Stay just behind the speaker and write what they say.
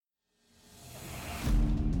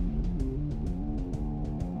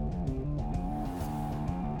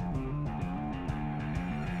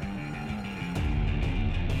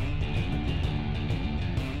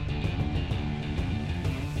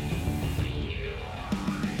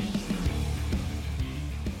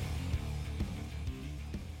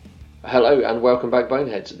Hello and welcome back,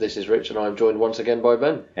 Boneheads. This is Rich and I'm joined once again by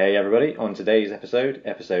Ben. Hey everybody, on today's episode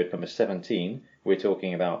number 17, we're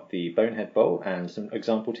talking about the Bonehead Bowl and some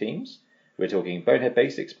example teams. We're talking Bonehead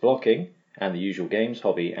basics, blocking, and the usual games,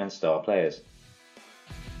 hobby, and star players.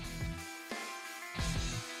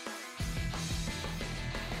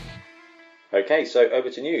 Okay, so over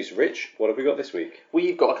to news. Rich, what have we got this week?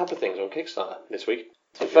 We've got a couple of things on Kickstarter this week.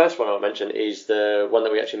 The first one I'll mention is the one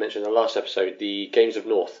that we actually mentioned in the last episode, the Games of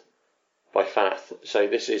North by Fanath. So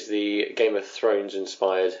this is the Game of Thrones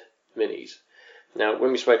inspired minis. Now,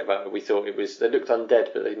 when we spoke about it, we thought they looked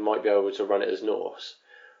undead, but they might be able to run it as Norse.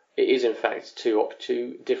 It is in fact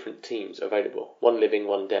two different teams available. One living,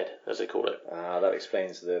 one dead, as they call it. That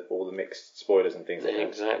explains all the mixed spoilers and things.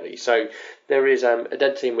 Exactly. So there is a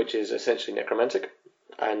dead team which is essentially necromantic,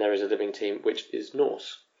 and there is a living team which is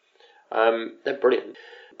Norse. They're brilliant.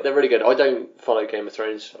 They're really good. I don't follow Game of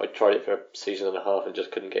Thrones. I tried it for a season and a half and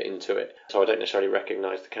just couldn't get into it. So I don't necessarily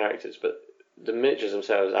recognise the characters, but the miniatures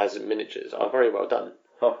themselves as miniatures are very well done.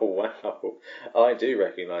 Oh wow, I do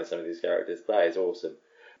recognise some of these characters. That is awesome.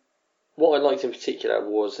 What I liked in particular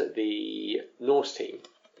was the Norse team.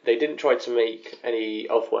 They didn't try to make any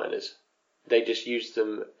Elfwerners. They just used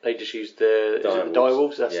them. They just used the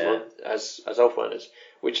direwolves. That's the one as Elfwerners,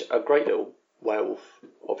 which are great little werewolf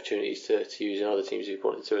opportunities to use in other teams if you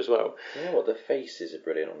wanted to as well. You know what? The faces are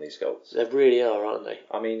brilliant on these sculpts. They really are, aren't they?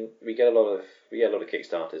 I mean, we get a lot of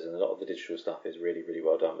Kickstarters, and a lot of the digital stuff is really, really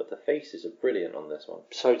well done. But the faces are brilliant on this one.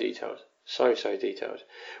 So detailed. So detailed.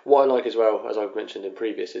 What I like as well, as I've mentioned in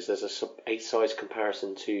previous, is there's a size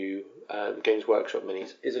comparison to Games Workshop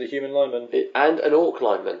minis. Is it a human lineman? And an orc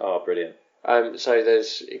lineman. Oh, brilliant. So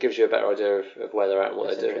it gives you a better idea of where they're at and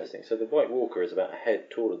what they're doing. Interesting. So the White Walker is about a head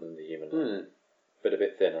taller than the human lineman, but a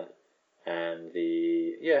bit thinner. And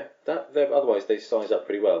otherwise they size up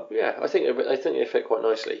pretty well. Yeah, I think they fit quite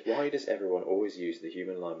nicely. Why does everyone always use the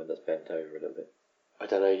human lineman that's bent over a little bit? I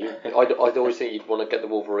don't know. I'd always think you'd want to get the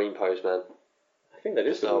Wolverine pose, man. I think that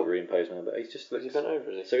is the Wolverine pose, man, but he just looks... Is he bent over,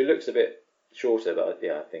 is he? So he looks a bit shorter, but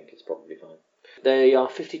I think it's probably fine. They are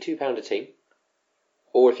 £52 a team,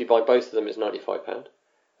 or if you buy both of them, it's £95,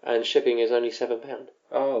 and shipping is only £7.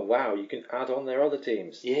 Oh wow! You can add on their other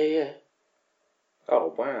teams. Yeah.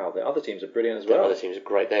 Oh wow! The other teams are brilliant as well. The other teams are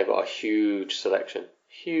great. They've got a huge selection.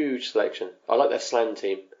 I like their Slan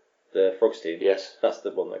team. The Frogs team? Yes. That's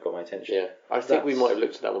the one that got my attention. Yeah. I think we might have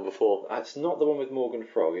looked at that one before. That's not the one with Morgan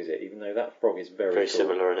Frog, is it? Even though that frog is very cool.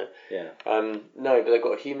 Similar, isn't it? Yeah. No, but they've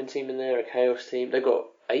got a human team in there, a Chaos team. They've got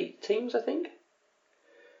 8 teams, I think.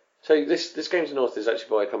 So this Games of North is actually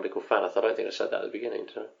by a company called Fanath. I don't think I said that at the beginning,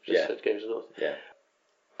 did I? Just said Games of North. Yeah.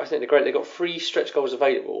 I think they're great. They've got 3 stretch goals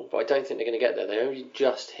available, but I don't think they're going to get there. They only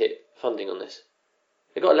just hit funding on this.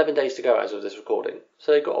 They've got 11 days to go as of this recording,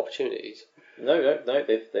 so they've got opportunities. No,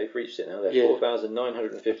 they've reached it now. They're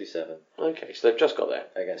 4,957. Okay, so they've just got there.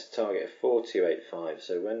 Against a target of 4,285.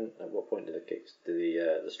 So at what point did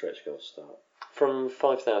the stretch goals start? From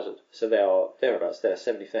 5,000. So they are thereabouts. They're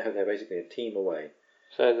 70,000. They're basically a team away.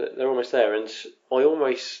 So they're almost there, and I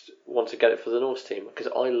almost want to get it for the Norse team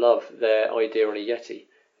because I love their idea on a Yeti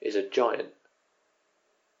is a giant.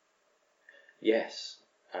 Yes,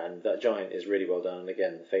 and that giant is really well done. And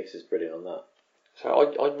again, the face is brilliant on that.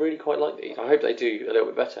 So I really quite like these. I hope they do a little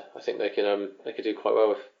bit better. I think they could do quite well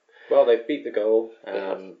with. Well, they've beat the goal.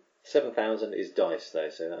 7,000 is dice though,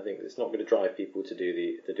 so I think it's not going to drive people to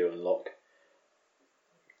do unlock.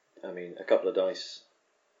 I mean, a couple of dice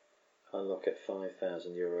unlock at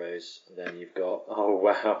 €5,000. Then you've got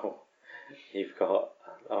you've got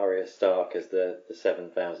Arya Stark as the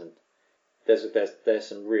 7,000. There's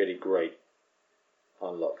some really great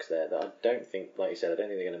unlocks there that I don't think, like you said, I don't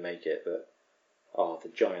think they're going to make it, but. The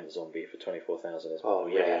giant zombie for 24,000 is. Oh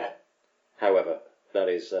yeah. However, that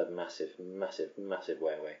is a massive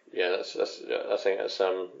way away. Yeah, I think that's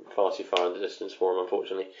far too far in the distance for them,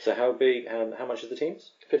 unfortunately. So how big? How much are the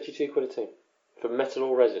teams? £52 a team for metal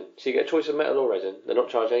or resin. So you get a choice of metal or resin. They're not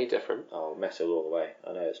charged any different. Oh, metal all the way.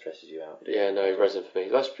 I know it stresses you out. Yeah, no resin for me.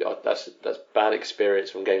 That's bad experience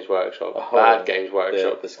from Games Workshop. Bad Games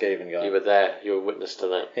Workshop. The Skaven guy. You were there. You were witness to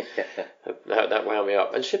that. Yeah. That wound me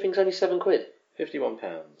up. And shipping's only £7.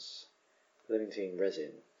 £51. Living team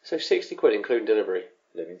resin. So £60 including delivery.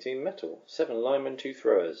 Living team metal. 7 linemen, 2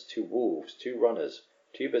 throwers, 2 wolves, 2 runners,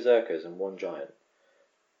 2 berserkers, and 1 giant.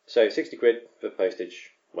 So £60 for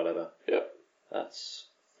postage, whatever. Yep. That's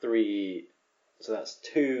 3. So that's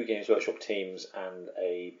 2 Games Workshop teams and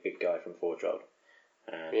a big guy from Forge World.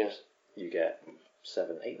 And you get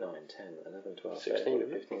 7, 8, 9, 10, 11, 12, 13,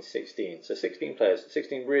 15, 16. So 16 players.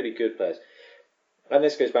 16 really good players. And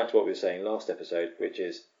this goes back to what we were saying last episode, which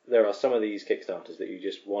is there are some of these Kickstarters that you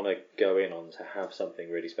just want to go in on to have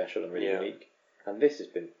something really special and really unique. And this has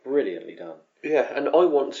been brilliantly done. Yeah, and I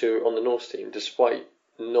want to, on the Norse team, despite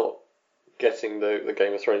not getting the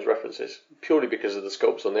Game of Thrones references, purely because of the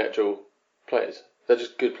sculpts on the actual players. They're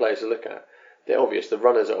just good players to look at. They're obvious. The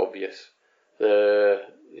runners are obvious.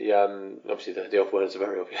 Obviously the off-words are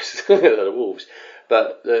very obvious. They're the wolves.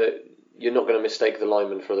 But you're not going to mistake the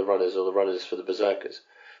linemen for the runners or the runners for the berserkers.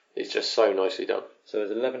 It's just so nicely done. So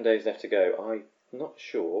there's 11 days left to go. I'm not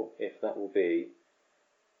sure if that will be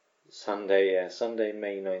Sunday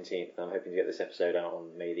May 19th. I'm hoping to get this episode out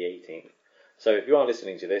on May the 18th. So if you are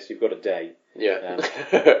listening to this, you've got a day. Yeah.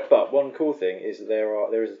 But one cool thing is that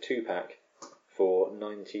there is a 2-pack for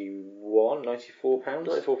 £94.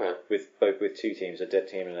 £94. With two teams, a dead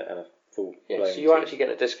team and a full blown so you're team. actually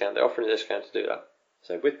getting a discount. They're offering a discount to do that.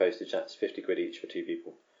 So with postage, that's £50 each for two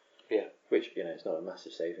people. Yeah. Which, it's not a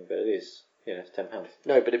massive saving, but it is, it's £10.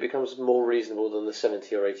 No, but it becomes more reasonable than the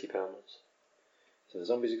 £70 or £80 ones. So the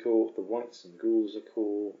zombies are cool, the wights and ghouls are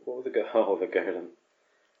cool. What were the the golem.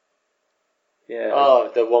 Yeah. Oh,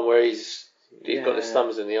 the one where he's got his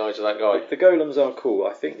thumbs in the eyes of that guy. The golems are cool.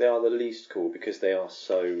 I think they are the least cool because they are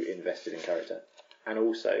so invested in character. And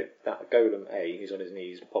also, that golem A, who's on his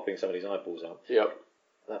knees popping somebody's eyeballs out. Yep.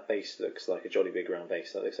 That base looks like a jolly big round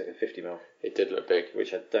base. That looks like a 50mm. It did look big.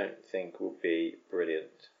 Which I don't think will be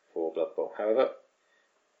brilliant for Blood Bowl. However,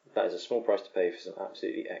 that is a small price to pay for some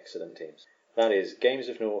absolutely excellent teams. That is Games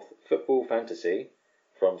of North Football Fantasy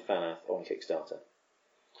from Fanath on Kickstarter.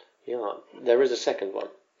 Yeah, there is a second one.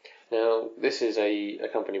 Now, this is a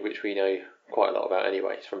company which we know quite a lot about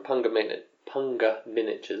anyway. It's from Punga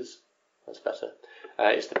Miniatures. That's better.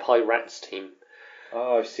 It's the Pirates team.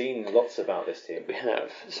 Oh, I've seen lots about this team. We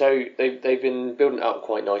have. So they've been building it up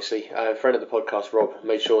quite nicely. A friend of the podcast, Rob,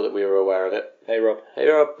 made sure that we were aware of it. Hey, Rob. Hey,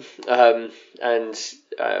 Rob. And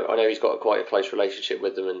I know he's got quite a close relationship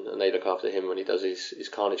with them, and they look after him when he does his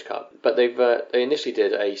Carnage Cup. But they initially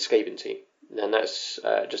did a Skaven team, and that's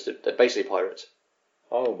they're basically pirates.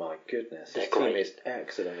 Oh my goodness, this team is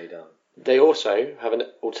excellently done. They also have an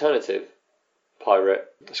alternative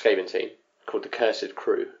pirate Skaven team called the Cursed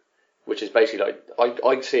Crew, which is basically like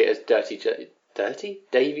I see it as dirty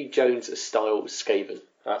Davy Jones style Skaven.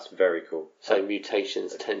 That's very cool. So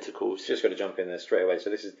mutations, tentacles. Just got to jump in there straight away. So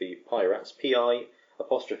this is the Pirates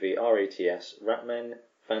PI''RATS Ratmen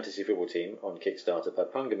Fantasy Football Team on Kickstarter by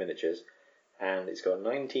Punga Miniatures, and it's got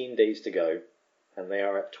 19 days to go, and they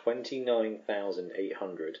are at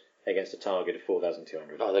 29,800 against a target of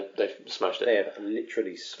 4,200. Oh, they've smashed it. They have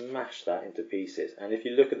literally smashed that into pieces. And if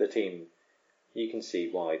you look at the team, you can see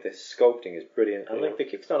why. The sculpting is brilliant, and the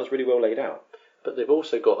Kickstarter's really well laid out. But they've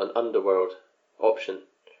also got an underworld option.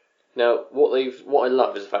 Now, what I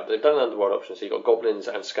love is the fact that they've done an underworld option, so you've got goblins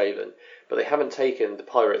and Skaven, but they haven't taken the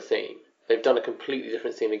pirate theme. They've done a completely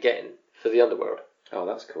different theme again for the underworld. Oh,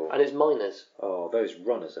 that's cool. And it's miners. Oh, those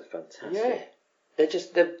runners are fantastic. Yeah.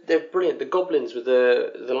 They're brilliant. The goblins with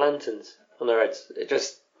the lanterns on their heads.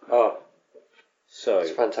 So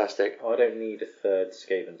it's fantastic. I don't need a third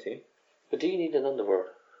Skaven team. But do you need an underworld?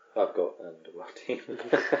 I've got an underworld team.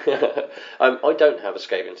 I don't have a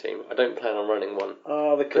Skaven team. I don't plan on running one.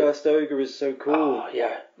 Oh, the Cursed Ogre is so cool. Oh,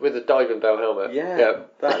 yeah. With the diving bell helmet. Yeah.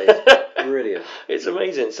 That is brilliant. It's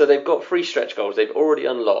amazing. So they've got 3 stretch goals. They've already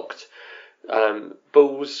unlocked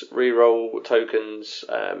bulls, reroll tokens,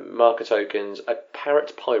 marker tokens, a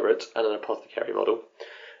parrot pirate, and an apothecary model.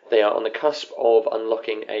 They are on the cusp of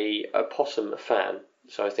unlocking a possum fan.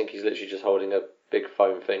 So I think he's literally just holding a big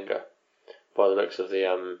foam finger by the looks of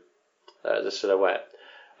the silhouette.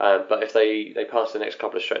 But if they pass the next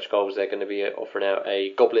couple of stretch goals, they're going to be offering out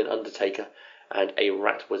a Goblin Undertaker and a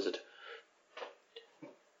Rat Wizard.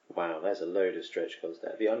 Wow, there's a load of stretch goals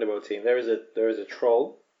there. The Underworld team, there is a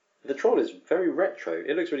troll. The troll is very retro.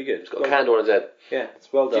 It looks really good. It's got a candle on his head. Yeah,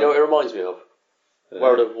 it's well done. Do you know what it reminds me of?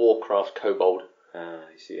 World of Warcraft Kobold.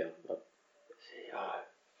 I see.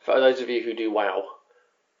 For those of you who do WoW,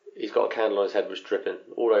 he's got a candle on his head which is dripping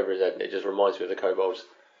all over his head, and it just reminds me of the kobolds.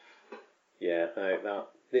 Yeah,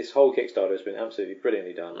 this whole Kickstarter has been absolutely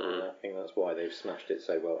brilliantly done, and I think that's why they've smashed it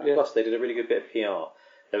so well. And plus, they did a really good bit of PR.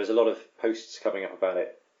 There was a lot of posts coming up about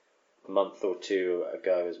it a month or two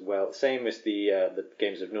ago as well. Same as the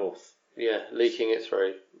Games of North. Yeah, leaking it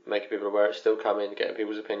through, making people aware it's still coming, getting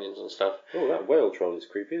people's opinions and stuff. Oh, that whale troll is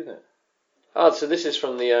creepy, isn't it? Oh, so this is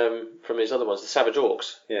from from his other ones, the Savage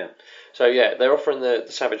Orcs. Yeah. So yeah, they're offering the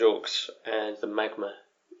Savage Orcs and the Magma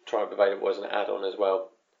Tribe available as an add-on as well,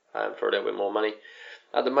 for a little bit more money.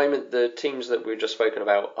 At the moment, the teams that we've just spoken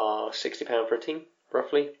about are £60 for a team,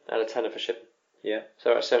 roughly, and a tenner for shipping. Yeah.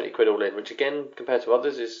 So that's 70 quid all in, which again, compared to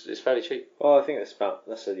others, is fairly cheap. Well, I think that's about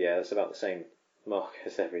the same mark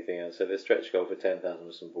as everything else. So the stretch goal for 10,000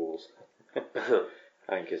 with some balls.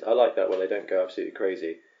 Anchors. I like that. Well, they don't go absolutely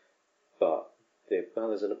crazy, but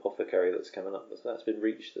there's an apothecary that's coming up. That's been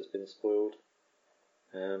reached. That's been spoiled.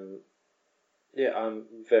 Yeah, I'm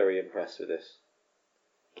very impressed with this.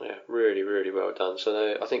 Yeah, really, really well done.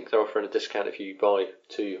 So I think they're offering a discount if you buy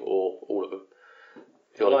 2 or all of them.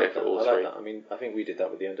 I like that. I mean, I think we did that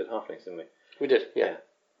with the Undead Halflings, didn't we? We did, yeah.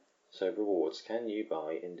 So rewards. Can you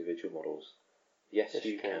buy individual models? Yes,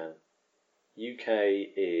 you can. UK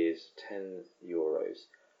is €10.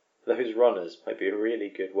 Those runners might be a really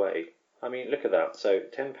good way. I mean, look at that. So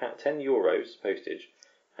 €10 postage,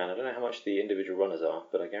 and I don't know how much the individual runners are,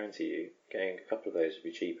 but I guarantee you, getting a couple of those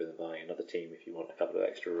would be cheaper than buying another team if you want a couple of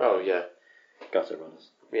extra. Gutter runners.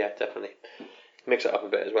 Yeah, definitely. Mix it up a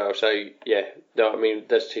bit as well. So yeah, no, I mean,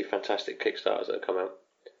 there's 2 fantastic Kickstarters that have come out.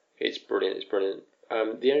 It's brilliant. It's brilliant.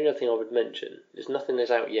 The only other thing I would mention is nothing is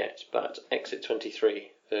out yet, but Exit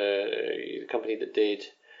 23, the company that did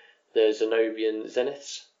the Zenobian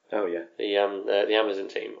Zeniths. Oh yeah. The Amazon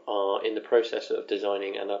team are in the process of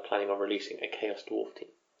designing and are planning on releasing a Chaos Dwarf team.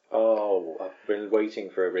 Oh, I've been waiting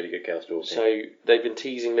for a really good Chaos Dwarf team. So they've been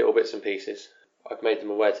teasing little bits and pieces. I've made them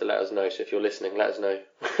aware to let us know, so if you're listening, let us know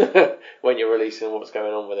when you're releasing what's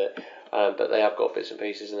going on with it. But they have got bits and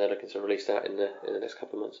pieces, and they're looking to release that in the next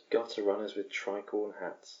couple of months. Gutter runners with tricorn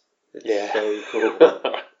hats. It's yeah. so cool.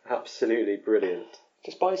 Absolutely brilliant.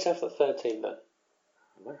 Just buy yourself that 3rd team then.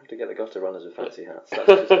 I might have to get the gutter runners with fancy hats. That's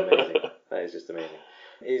just amazing. That is just amazing.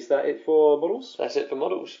 Is that it for models? That's it for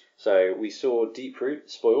models. So we saw Deeproot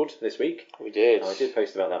spoiled this week. We did. I did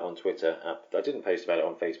post about that on Twitter. I didn't post about it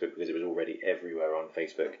on Facebook because it was already everywhere on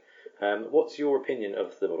Facebook. What's your opinion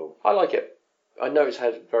of the model? I like it. I know it's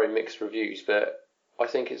had very mixed reviews, but I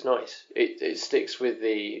think it's nice. It sticks with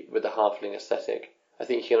the halfling aesthetic. I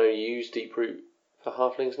think you can only use Deeproot for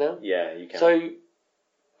halflings now. Yeah, you can. So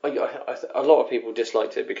a lot of people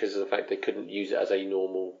disliked it because of the fact they couldn't use it as a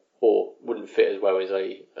normal, or wouldn't fit as well as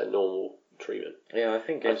a normal treatment. Yeah, I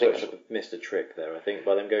think GameSpot have missed a trick there. I think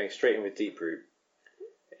by them going straight in with Deeproot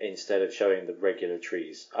instead of showing the regular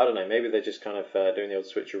trees. I don't know, maybe they're just kind of doing the old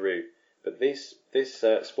switcheroo. But this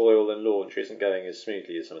spoil and launch isn't going as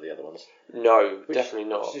smoothly as some of the other ones. No, definitely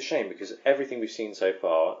not. Which is a shame because everything we've seen so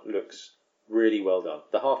far looks really well done.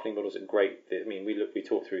 The halfling models are great. I mean, we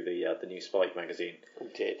talked through the new Spike magazine. We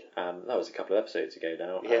did. That was a couple of episodes ago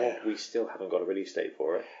now. Yeah. We still haven't got a release date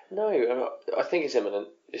for it. No, I think it's imminent.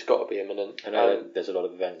 It's got to be imminent. I know there's a lot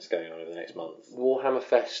of events going on over the next month. Warhammer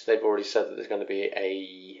Fest, they've already said that there's going to be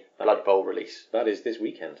a Blood Bowl release. That is this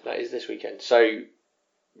weekend. So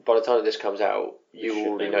by the time that this comes out, you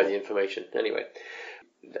already know the information. Anyway,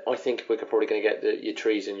 I think we're probably going to get your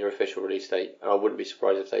trees in your official release date. And I wouldn't be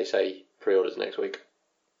surprised if they say pre-orders next week.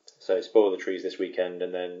 So spoil the trees this weekend,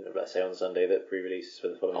 and then let's say on Sunday that pre-release for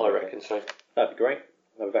the following weekend. I reckon so. That'd be great.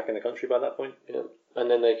 I'll be back in the country by that point. Yeah, and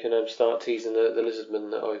then they can start teasing the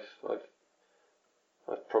lizardmen that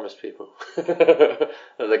I've promised people that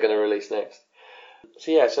they're going to release next.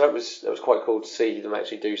 So yeah, so that was quite cool to see them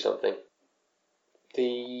actually do something.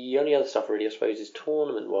 The only other stuff really, I suppose, is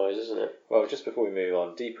tournament-wise, isn't it? Well, just before we move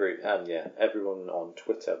on, Deeproot and everyone on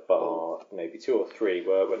Twitter, bar maybe 2 or 3,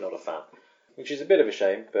 were not a fan, which is a bit of a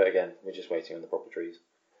shame. But again, we're just waiting on the proper trees.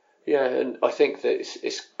 Yeah, and I think that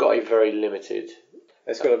it's got a very limited.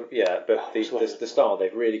 It's got but the style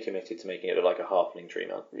they've really committed to making it look like a halfling tree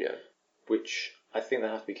now. Yeah, which I think they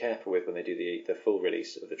have to be careful with when they do the full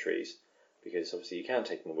release of the trees, because obviously you can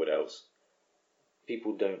take them on wood elves.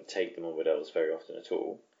 People don't take them on wood elves very often at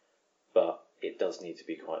all, but it does need to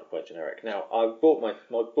be quite generic. Now, I bought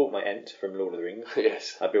my Ent from Lord of the Rings.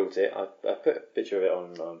 Yes, I built it. I put a picture of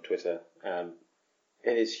it on Twitter.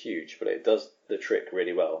 It is huge, but it does the trick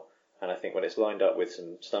really well. And I think when it's lined up with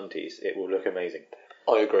some stunties, it will look amazing.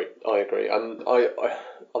 I agree. I'm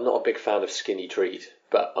not a big fan of skinny trees,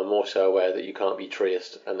 but I'm also aware that you can't be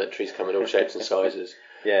treeist and that trees come in all shapes and sizes.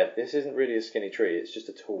 Yeah, this isn't really a skinny tree, it's just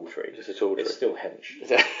a tall tree. It's still hench.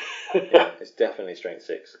 It's definitely strength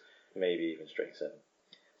 6, maybe even strength 7.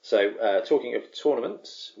 So, talking of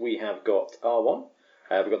tournaments, we have got R1.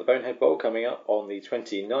 We've got the Bonehead Bowl coming up on the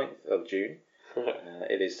 29th of June.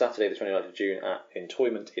 It is Saturday the 29th of June at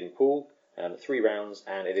Entoyment in Poole. 3 rounds,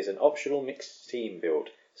 and it is an optional mixed team build.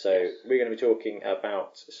 So we're going to be talking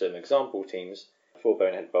about some example teams for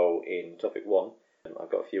Bonehead Bowl in topic 1.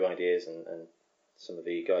 I've got a few ideas, and some of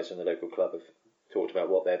the guys from the local club have talked about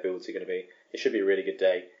what their builds are going to be. It should be a really good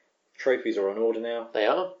day. Trophies are on order now. They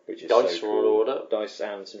are. Which is Dice so are cool. on order. Dice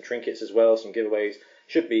and some trinkets as well, some giveaways.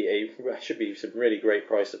 Should be some really great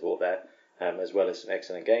prize support there. as well as some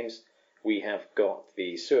excellent games. We have got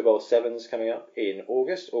the Super Bowl 7s coming up in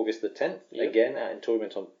August the 10th, again at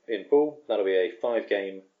Entoyment in Poole. That'll be a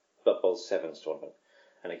 5-game Blood Bowl 7s tournament.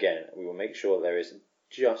 And again, we will make sure there is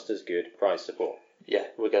just as good prize support. Yeah,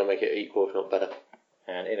 we're going to make it equal, if not better.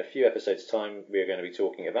 And in a few episodes' time, we are going to be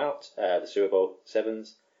talking about the Super Bowl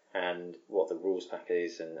 7s and what the rules pack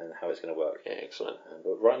is and how it's going to work. Yeah, excellent.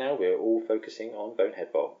 But right now, we're all focusing on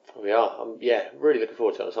Bonehead Bowl. We are. I'm really looking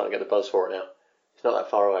forward to it. I'm starting to get the buzz for it now. It's not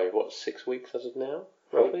that far away. What, 6 weeks as of now?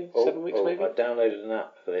 Roughly? 7 weeks maybe? I downloaded an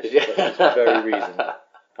app for this for this very reason.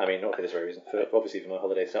 I mean, not for this very reason. Obviously for my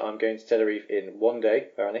holiday. So I'm going to Tenerife in 1 day,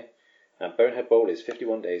 apparently. And Bonehead Bowl is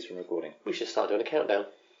 51 days from recording. We should start doing a countdown.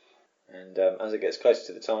 And as it gets closer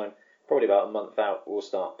to the time, probably about a month out, we'll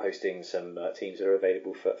start posting some teams that are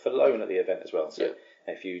available for loan at the event as well. So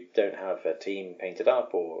if you don't have a team painted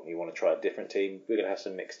up or you want to try a different team, we're going to have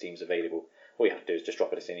some mixed teams available. All you have to do is just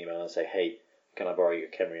drop us an email and say, hey, can I borrow your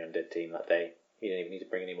Khemri Undead team that day? You don't even need to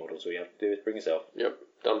bring any models. All you have to do is bring yourself. Yep,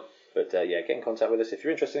 done. But get in contact with us if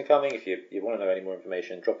you're interested in coming. If you want to know any more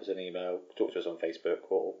information, drop us an email, talk to us on Facebook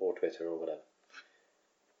or Twitter or whatever.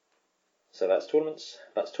 So that's tournaments,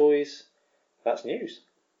 that's toys, that's news.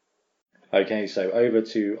 Okay, so over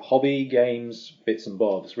to hobby, games, bits and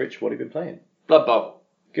bobs. Rich, what have you been playing? Blood Bowl.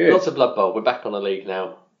 Good. Lots of Blood Bowl. We're back on the league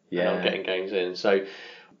now. Yeah. And I'm getting games in. So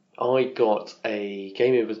I got a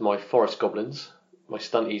game in with my Forest Goblins, my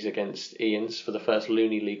stunties against Ian's for the first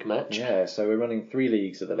Looney League match. Yeah, so we're running 3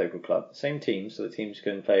 leagues at the local club. Same teams, so the teams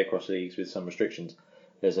can play across leagues with some restrictions.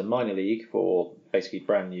 There's a minor league for basically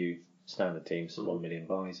brand new standard teams, 1 million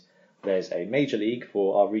buys. There's a major league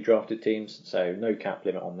for our redrafted teams, so no cap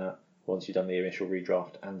limit on that once you've done the initial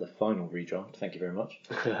redraft and the final redraft. Thank you very much.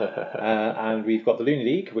 And we've got the Looney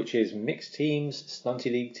League, which is mixed teams,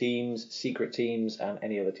 stunty league teams, secret teams, and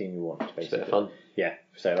any other team you want, basically. It's a bit of fun. Yeah,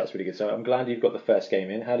 so that's really good. So I'm glad you've got the first game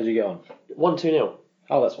in. How did you get on? 1-2-0.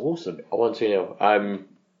 Oh, that's awesome. 1-2-0.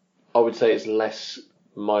 I would say it's less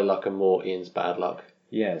my luck and more Ian's bad luck.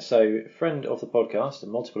 Yeah, so friend of the podcast,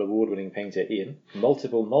 multiple award-winning painter Ian,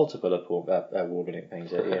 multiple award-winning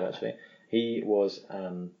painter Ian actually. He was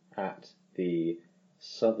at the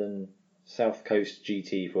South Coast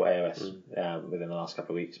GT for AOS within the last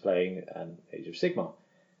couple of weeks playing Age of Sigmar,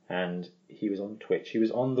 and he was on Twitch. He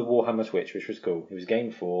was on the Warhammer Twitch, which was cool. It was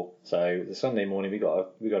game 4, so the Sunday morning we got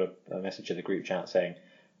a message in the group chat saying,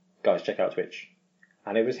 guys, check out Twitch.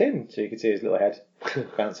 And it was him, so you could see his little head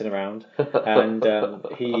bouncing around. And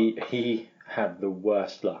he had the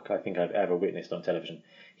worst luck I think I've ever witnessed on television.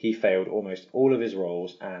 He failed almost all of his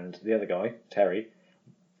rolls, and the other guy, Terry,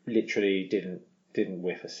 literally didn't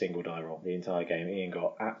whiff a single die roll the entire game. Ian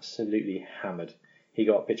got absolutely hammered. He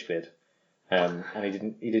got pitch cleared, and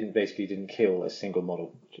he didn't kill a single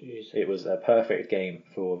model. Jeez. It was a perfect game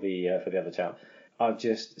for the other chap. I've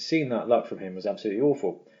just seen that luck from him was absolutely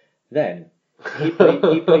awful. Then he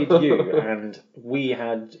played you, and we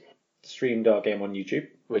had streamed our game on YouTube.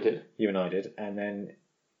 We did. You and I did, and then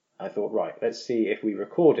I thought, right, let's see if we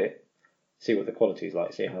record it, see what the quality is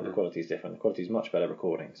like, see how the quality is different. The quality is much better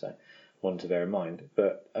recording, so one to bear in mind.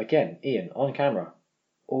 But again, Ian, on camera,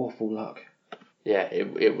 awful luck. Yeah,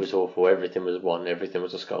 it was awful. Everything was 1, everything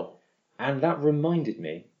was a skull. And that reminded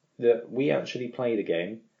me that we actually played a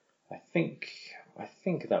game, I think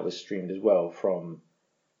that was streamed as well from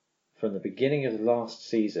the beginning of the last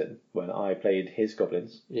season when I played his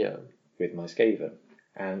goblins with my Skaven.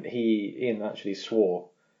 And Ian actually swore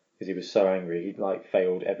because he was so angry. He'd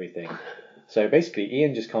failed everything. So basically,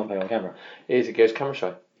 Ian just can't play on camera. It goes camera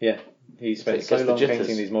shy. Yeah, he spent so long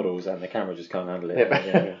painting these models, and the camera just can't handle it.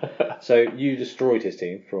 Yeah. So you destroyed his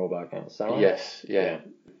team for all by accounts, is that right? Yes, yeah.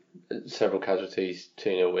 Several casualties,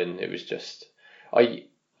 2-0 win. It was just I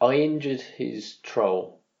injured his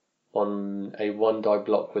troll on a 1-die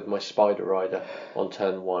block with my Spider Rider on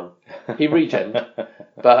turn 1. He regen,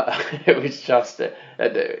 but it was just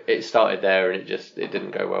it started there and it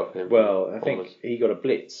didn't go well for him. Well, I think he got a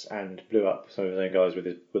blitz and blew up some of his own guys with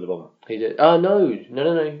the bomber. He did. Oh no.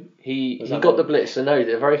 He got the blitz. So no,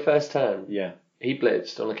 the very first turn. Yeah. He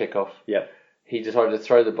blitzed on the kickoff. Yeah. He decided to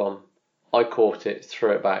throw the bomb. I caught it,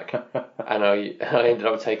 threw it back, and I ended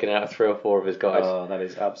up taking out 3 or 4 of his guys. Oh, that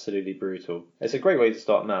is absolutely brutal. It's a great way to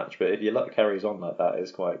start a match, but if your luck carries on like that,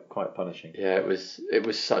 it's quite punishing. Yeah, it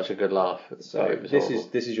was such a good laugh. So this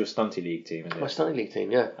is your stunty league team, isn't it? My stunty league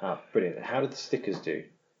team, yeah. Ah, brilliant. How did the stickers do?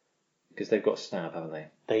 Because they've got stab, haven't they?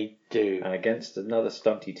 They do. And against another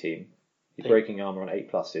stunty team, you're breaking armour on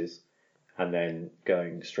 8+, and then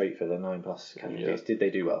going straight for the 9+ casualties. Yeah. Did they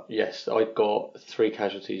do well? Yes, I got 3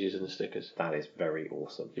 casualties using the stickers. That is very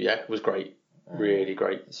awesome. Yeah, it was great. Really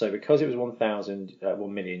great. So because it was 1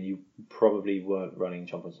 million, you probably weren't running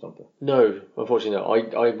Chomper and Stomper. No, unfortunately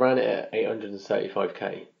not. I ran it at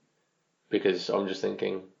 835k because I'm just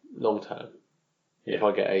thinking long term. Yeah. If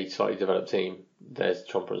I get a slightly developed team, there's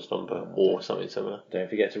Chomper and Stomper or something similar. Don't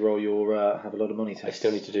forget to roll your have a lot of money test. I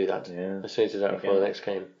still need to do that. Yeah. I still need to do that for the next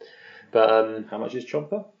game. But how much is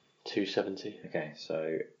Chomper? 270. Okay,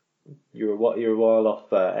 so you're a while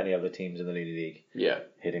off any other teams in the Looney League. Yeah.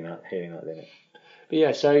 Hitting that limit. But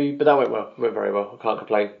yeah, but that went well. Went very well. I can't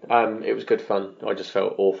complain. It was good fun. I just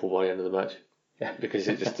felt awful by the end of the match because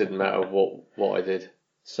it just didn't matter what I did.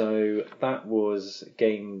 So that was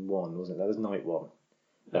game 1, wasn't it? That was night 1.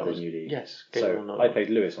 That was new league. Yes. Game 1. I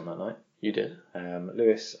played Lewis on that night. You did.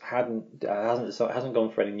 Lewis hasn't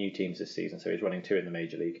gone for any new teams this season, so he's running 2 in the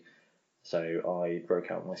major league. So I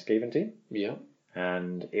broke out my Skaven team. Yeah.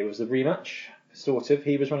 And it was the rematch, sort of.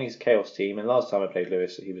 He was running his Chaos team, and last time I played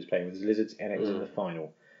Lewis, he was playing with his Lizards, and it was in the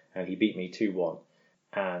final. And he beat me 2-1.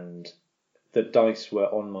 And the dice were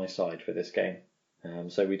on my side for this game.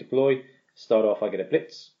 So we deploy, start off, I get a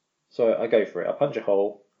blitz. So I go for it. I punch a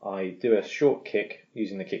hole, I do a short kick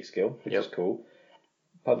using the kick skill, which is cool.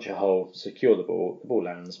 Punch a hole, secure the ball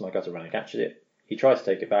lands, my gutter runner catches it. He tries to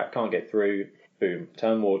take it back, can't get through. Boom.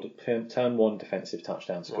 Turn 1 defensive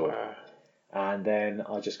touchdown score. Wow. And then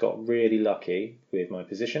I just got really lucky with my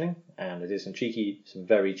positioning, and I did some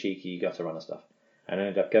very cheeky gutter runner stuff, and I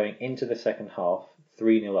ended up going into the second half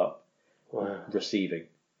 3-0 up, receiving.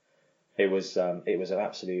 It was an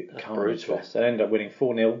absolute carnage fest. I ended up winning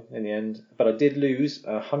 4-0 in the end, but I did lose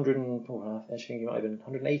 100. I think it might have been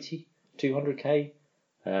 180, 200k.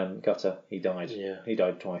 Gutter, he died. Yeah. He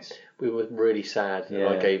died twice. We were really sad that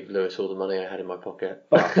I gave Lewis all the money I had in my pocket.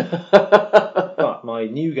 But my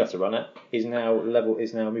new gutter runner is now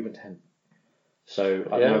movement 10. So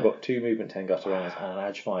I've now got 2 movement 10 gutter runners and an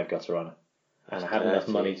Edge 5 gutter runner. And I had enough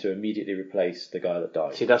money to immediately replace the guy that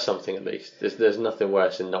died. See, that's something at least. There's nothing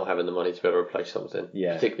worse than not having the money to be able to replace something.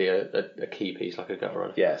 Yeah. Particularly a key piece like a gutter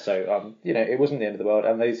runner. Yeah, so it wasn't the end of the world,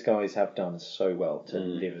 and those guys have done so well to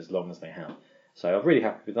live as long as they have. So I'm really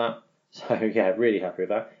happy with that. So yeah, really happy with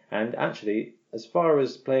that. And actually, as far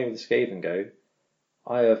as playing with the Skaven go,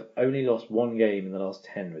 I have only lost 1 game in the last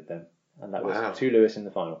 10 with them, and that was to Lewis in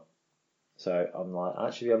the final. So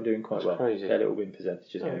I'm doing quite well. Crazy. Their little win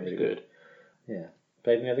percentage is going really good. Yeah.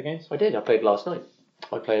 Played any other games? I did. I played last night.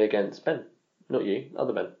 I played against Ben, not you,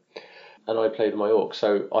 other Ben, and I played with my Orcs.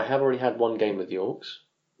 So I have already had 1 game with the Orcs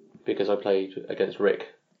because I played against Rick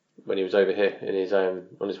when he was over here in his on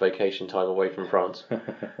his vacation time away from France.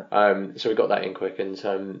 So we got that in quick, and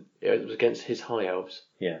it was against his High Elves.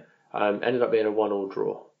 Yeah. Ended up being a 1-1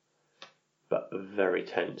 draw, but a very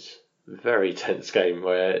tense game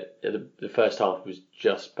where the first half was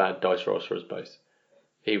just bad dice rolls for us both.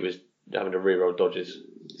 He was having to reroll dodges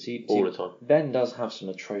all the time. Ben does have some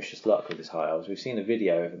atrocious luck with his High Elves. We've seen a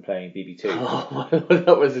video of him playing BB2. Oh,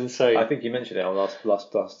 that was insane. I think you mentioned it on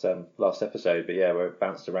last episode, but yeah, where it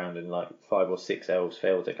bounced around and like 5 or 6 elves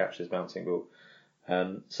failed to catch his bouncing ball.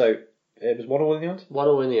 So it was 1-1 in the end?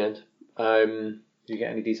 1-1 in the end. Did you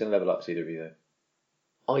get any decent level ups either of you though?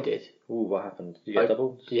 I did. Ooh, what happened? Did you get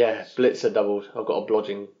doubled? Yeah, Blitzer doubled. I've got a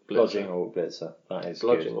blodging Blitzer. Blodging Orc Blitzer. That is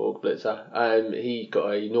blodging good. Orc Blitzer. He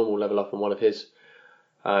got a normal level up on one of his,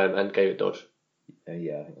 and gave it dodge.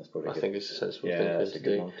 Yeah, I think that's probably. I think it's a sensible thing for him to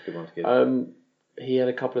do. One. Good one to give. He had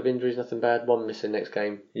a couple of injuries, nothing bad. 1 missing next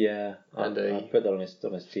game. Yeah, and I put that on his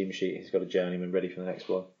team sheet. He's got a journeyman ready for the next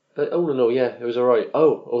one. But all in all, yeah, it was all right.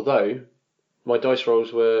 Oh, although my dice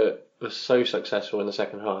rolls were so successful in the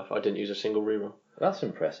second half, I didn't use a single reroll. That's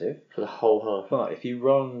impressive. For the whole half. But if you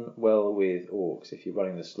run well with Orcs, if you're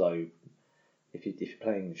running the slow, if you're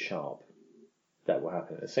playing sharp, that will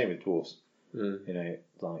happen. The same with Dwarves.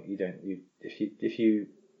 If you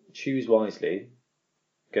choose wisely,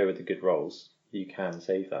 go with the good rolls, you can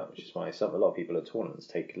save that, which is why a lot of people at tournaments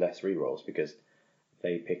take less rerolls because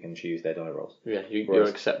they pick and choose their die rolls. Yeah, you're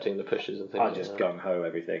accepting the pushes and things. I just gung ho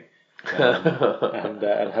everything, and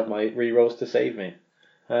have my rerolls to save me.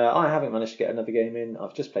 I haven't managed to get another game in.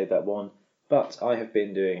 I've just played that one, but I have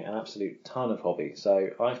been doing an absolute ton of hobby. So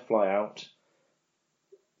I fly out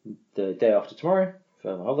the day after tomorrow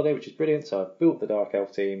for my holiday, which is brilliant. So I've built the Dark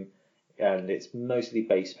Elf team, and it's mostly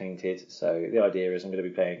base painted. So the idea is I'm going to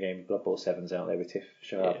be playing a game of Blood Bowl 7s out there with Tiff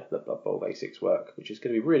Sharp, the Blood Bowl basics work, which is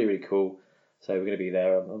going to be really, really cool. So we're going to be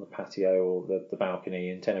there on the patio or the balcony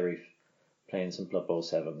in Tenerife playing some Blood Bowl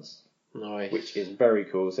 7s. Nice. Which is very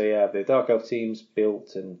cool. So yeah, the Dark Elf team's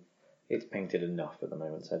built and it's painted enough at the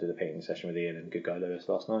moment. So I did a painting session with Ian and Good Guy Lewis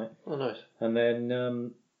last night. Oh, nice. And then,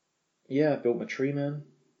 I built my tree man.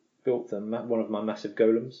 built one of my massive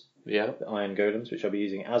golems, Yeah. the iron golems, which I'll be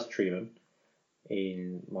using as treeman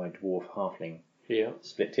in my dwarf halfling Yeah.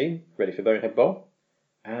 split team, ready for Bonehead Bowl.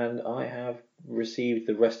 And I have received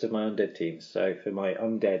the rest of my undead teams. So for my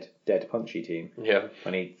undead dead punchy team, Yeah.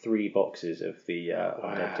 I need 3 boxes of the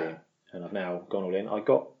undead team, and I've now gone all in. I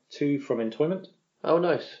got 2 from Entoyment. Oh,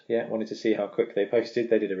 nice. Yeah, wanted to see how quick they posted.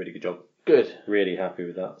 They did a really good job. Good. Really happy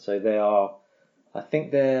with that. So they are, I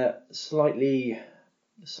think they're slightly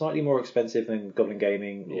more expensive than Goblin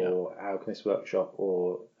Gaming or Alchemist Workshop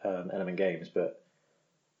or Element Games, but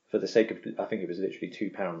for the sake of, I think it was literally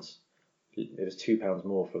 £2. It was £2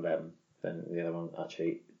 more for them than the other one,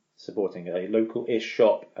 actually supporting a local-ish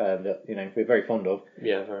shop that we're very fond of.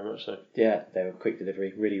 Yeah, very much so. Yeah, they were quick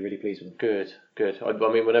delivery. Really, really pleased with them. Good. I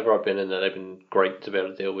mean, whenever I've been in there, they've been great to be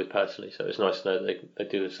able to deal with personally. So it's nice to know that they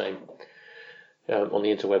do the same on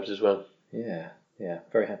the interwebs as well. Yeah,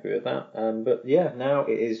 very happy with that. But yeah, now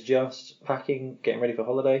it is just packing, getting ready for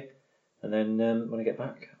holiday, and then when I get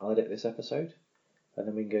back, I'll edit this episode, and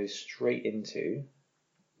then we can go straight into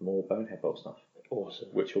more Bonehead Bowl stuff. Awesome.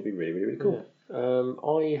 Which will be really, really, really cool. Yeah.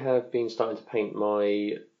 I have been starting to paint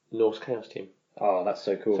my Norse Chaos team. Oh, that's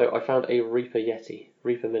so cool. So I found a Reaper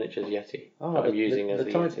Miniatures Yeti that I'm using as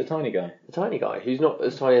the tiny guy. The tiny guy, who's not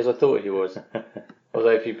as tiny as I thought he was. Although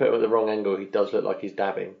if you put him at the wrong angle, he does look like he's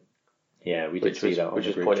dabbing. Yeah, we did see that. Which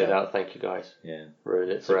was pointed out. Thank you guys. Yeah,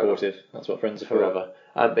 ruined it forever. Supportive. That's what friends are forever.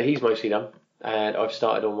 But he's mostly done, and I've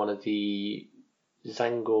started on one of the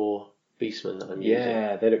Zangor Beastmen that I'm using.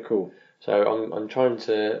 Yeah, they look cool. So I'm trying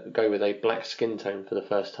to go with a black skin tone for the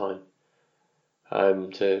first time.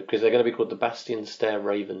 Because they're going to be called the Bastion Stair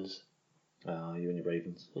Ravens. Ah, you and your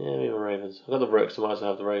ravens. Yeah, me and my ravens. I've got the rooks, I might as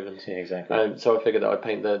well have the ravens. Yeah, exactly. So I figured that I'd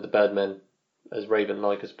paint the birdmen as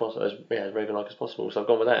raven-like as possible. So I've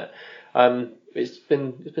gone with that. It's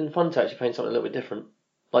been fun to actually paint something a little bit different.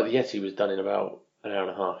 Like the Yeti was done in about an hour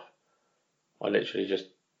and a half. I literally just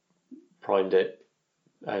primed it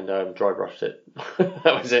and dry brushed it.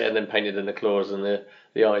 That was it, and then painted in the claws and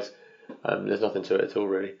the eyes. There's nothing to it at all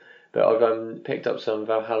really. But I've picked up some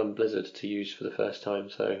Valhalla Blizzard to use for the first time,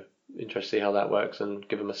 so interested to see how that works and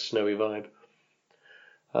give them a snowy vibe.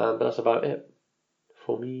 But that's about it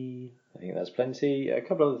for me. I think that's plenty. A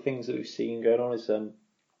couple of other things that we've seen going on is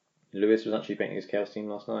Lewis was actually painting his Chaos team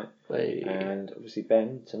last night, and obviously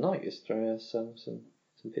Ben tonight is throwing us some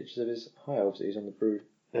pictures of his high elves that he's on the brew.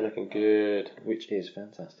 They're looking good, which is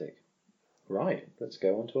fantastic. Right, let's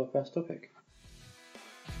go on to our first topic.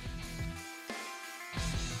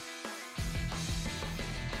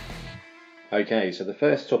 Okay, so the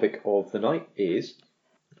first topic of the night is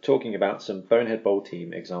talking about some Bonehead Bowl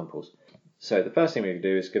team examples. So the first thing we're going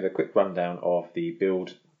to do is give a quick rundown of the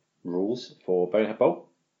build rules for Bonehead Bowl,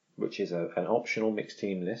 which is an optional mixed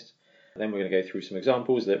team list. Then we're going to go through some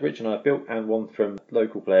examples that Rich and I have built, and one from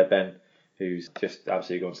local player Ben, who's just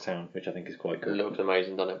absolutely gone to town, which I think is quite cool. It looks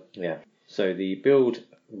amazing, doesn't it? Yeah. So the build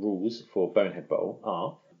rules for Bonehead Bowl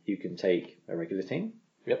are: you can take a regular team.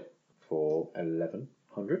 Yep. For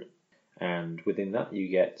 1100. And within that, you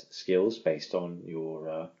get skills based on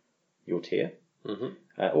your tier. Mm-hmm.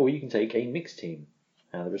 Or you can take a mixed team.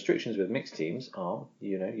 Now, the restrictions with mixed teams are,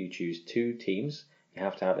 you choose 2 teams. You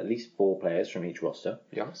have to have at least 4 players from each roster.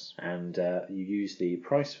 Yes. And you use the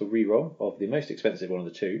price for reroll of the most expensive one of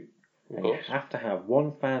the 2. And you have to have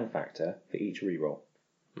 1 fan factor for each reroll.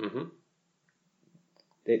 Mm-hmm.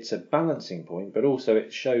 It's a balancing point, but also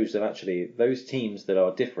it shows that actually those teams that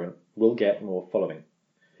are different will get more following.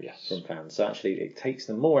 Yes. From fans. So actually it takes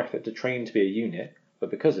them more effort to train to be a unit, but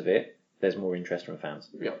because of it, there's more interest from fans.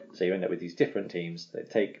 Yeah. So you end up with these different teams that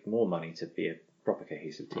take more money to be a proper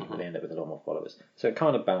cohesive team, and they end up with a lot more followers. So it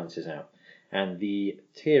kind of balances out. And the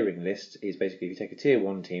tiering list is basically if you take a tier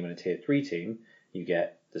 1 team and a tier 3 team, you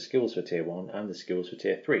get the skills for tier 1 and the skills for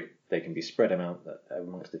tier 3. They can be spread out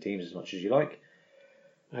amongst the teams as much as you like.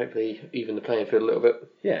 Hopefully even the playing field a little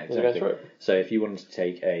bit. Yeah, exactly. So if you wanted to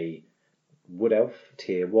take a Wood Elf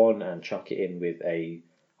tier 1 and chuck it in with a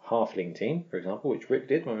Halfling team, for example, which Rick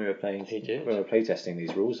did when we were playing. When we were playtesting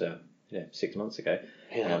these rules 6 months ago.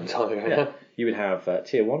 Yeah, long time ago. You would have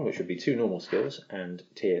tier 1, which would be 2 normal skills, and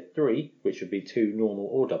tier 3, which would be 2 normal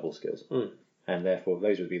or double skills. And therefore,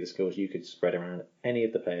 those would be the skills you could spread around any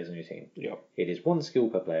of the players on your team. Yep. It is 1 skill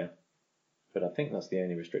per player, but I think that's the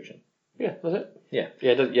only restriction. Yeah, that's it.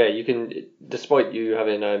 Yeah. You can, despite you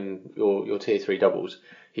having your tier 3 doubles,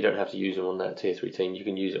 you don't have to use them on that tier 3 team. You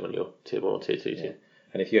can use it on your tier 1 or tier 2 team.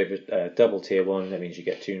 And if you have double tier 1, that means you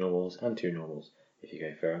get 2 normals and 2 normals. If you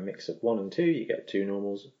go for a mix of 1 and 2, you get 2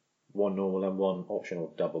 normals, 1 normal and 1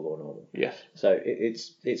 optional double or normal. Yes. So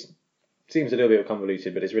it's seems a little bit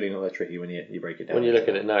convoluted, but it's really not that tricky when you break it down. When you look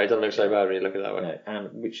at it, no, it doesn't look so bad when you look at it that way. No,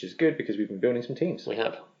 and which is good because we've been building some teams. We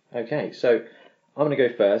have. Okay, so I'm going to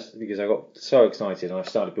go first because I got so excited and I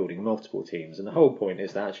started building multiple teams. And the whole point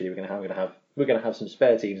is that actually we're going to have some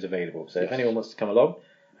spare teams available. So if anyone wants to come along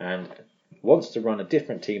and wants to run a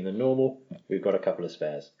different team than normal, we've got a couple of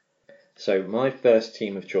spares. So my first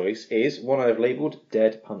team of choice is one I've labelled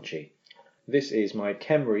Dead Punchy. This is my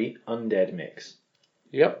Khemri Undead mix.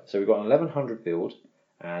 Yep. So we've got an 1100 build,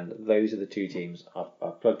 and those are the two teams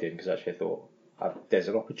I've plugged in because actually I thought there's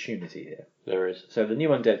an opportunity here. There is. So the new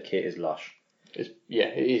Undead kit is lush. It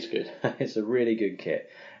is good. It's a really good kit,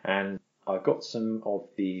 and I've got some of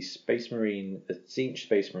the Tzeentch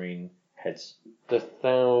Space Marine heads. The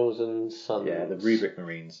Thousand Suns. Yeah, the Rubric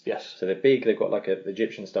Marines. Yes. So they're big. They've got like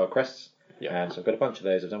Egyptian style crests. Yeah. And so I've got a bunch of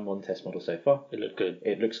those. I've done one test model so far. It looked good.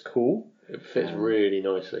 It looks cool. It fits really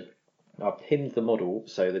nicely. I pinned the model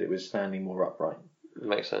so that it was standing more upright.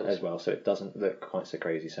 Makes sense. As well, so it doesn't look quite so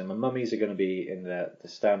crazy. So my mummies are going to be in the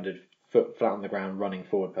standard foot flat on the ground running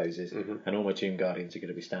forward poses, and all my Tomb Guardians are going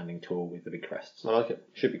to be standing tall with the big crests. I like it.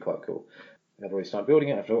 Should be quite cool. I've already started building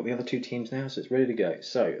it. I've got the other two teams now, so it's ready to go.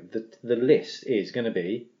 So the list is going to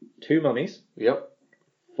be 2 mummies, Yep.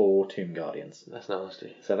 4 Tomb Guardians. That's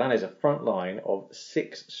nasty. So that is a front line of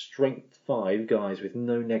 6 strength 5 guys with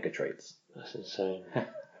no negatrates. That's insane.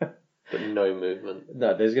 But no movement.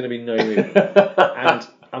 No, there's going to be no movement. And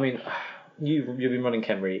I mean, you've been running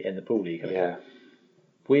Khemri in the pool league, haven't you?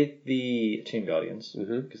 With the Tomb Guardians,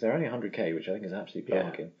 because they're only 100k, which I think is absolutely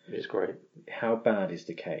bargain. Yeah, it's great. How bad is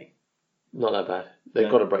decay? Not that bad.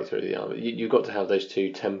 They've got to break through the armor. You've got to have those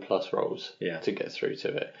 2 10+ rolls to get through to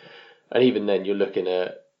it. And even then, you're looking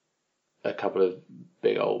at a couple of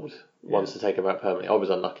big old ones to take them out permanently. I was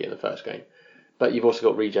unlucky in the first game. But you've also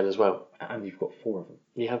got regen as well. And you've got 4 of them.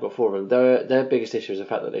 You have got 4 of them. Their biggest issue is the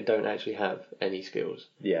fact that they don't actually have any skills.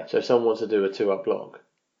 Yeah. So if someone wants to do a 2-up block,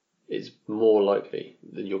 it's more likely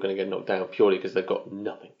that you're going to get knocked down purely because they've got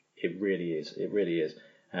nothing. It really is. It really is.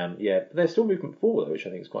 But they're still movement 4 though, which I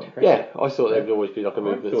think is quite impressive. Yeah, I thought they would always be like a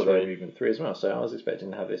movement 3. I thought they were movement 3 as well, so I was expecting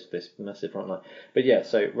to have this massive front line. But yeah,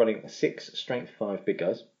 so running 6 strength 5 big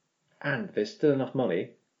guys, and there's still enough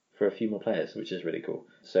money for a few more players, which is really cool.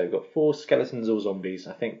 So we've got 4 skeletons or zombies,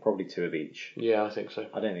 I think probably 2 of each. Yeah, I think so.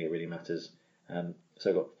 I don't think it really matters. So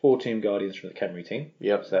I've got 4 Tomb Guardians from the Khemri team.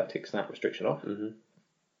 Yep. So that ticks that restriction off.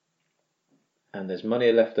 And there's money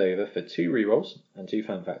left over for 2 rerolls and 2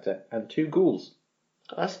 fan factor and 2 ghouls.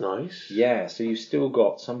 That's nice. Yeah, so you've still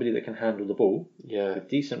got somebody that can handle the ball with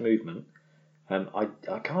decent movement. I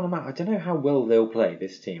can't imagine. I don't know how well they'll play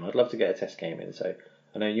this team. I'd love to get a test game in. So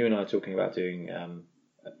I know you and I are talking about doing a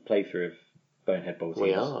playthrough of Bonehead Bowl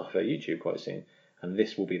teams for YouTube quite soon. And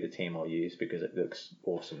this will be the team I'll use because it looks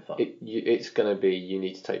awesome fun. It's going to be you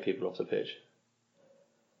need to take people off the pitch.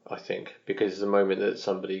 I think because the moment that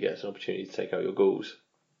somebody gets an opportunity to take out your ghouls,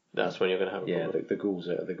 that's when you're going to have a problem. The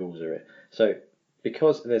ghouls are it. So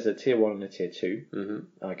because there's a tier 1 and a tier 2,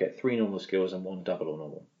 I get 3 normal skills and 1 double or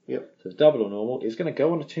normal. Yep. So the double or normal is going to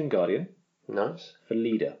go on a Tomb Guardian. Nice. For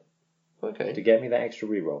leader. Okay. To get me that extra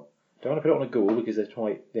reroll. Don't want to put it on a ghoul because they're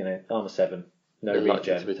quite, armor 7. No they're regen.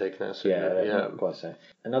 likely to be taken out soon. Yeah, not quite so.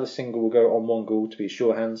 Another single will go on 1 ghoul to be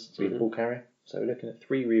sure hands, to be the ball carrier. So we're looking at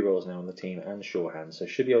 3 rerolls now on the team and sure hands. So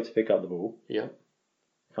should be able to pick up the ball. Yeah.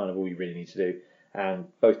 Kind of all you really need to do. And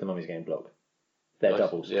both the mummies getting blocked. They're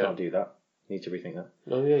doubles. Can't do that. Need to rethink that.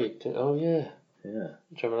 Oh yeah. Oh yeah. Yeah.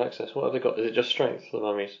 German access. What have they got? Is it just strength, the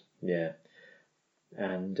mummies? Yeah.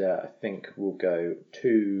 And I think we'll go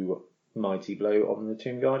 2 Mighty Blow on the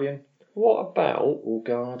Tomb Guardian. What about... Or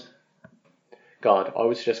Guard? Guard. I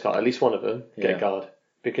would suggest Guard. At least one of them get Guard.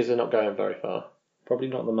 Because they're not going very far. Probably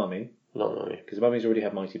not the mummy. Not the mummy. Because the mummies already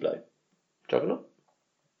have Mighty Blow. Juggernaut?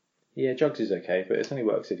 Yeah, Jugs is okay, but it only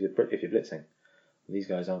works if you're blitzing. These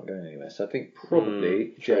guys aren't going anywhere. So I think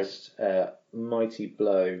probably just Mighty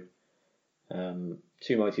Blow, 2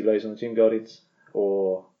 Mighty Blows on the Tomb Guardians,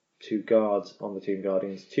 or 2 Guards on the Tomb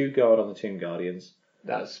Guardians, 2 Guard on the Tomb Guardians.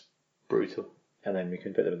 That's brutal. And then we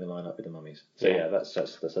can put them in the lineup with the mummies. So that's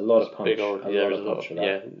a lot of punch. Big old, a lot of punch for that.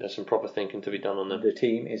 Yeah, there's some proper thinking to be done on them. The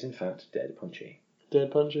team is in fact Dead Punchy. Dead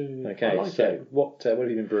Punchy. Okay, what have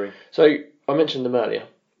you been brewing? So I mentioned them earlier,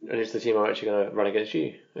 and it's the team I'm actually going to run against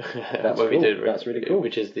you. That's cool. That's really cool.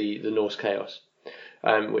 Which is the Norse Chaos,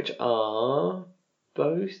 which are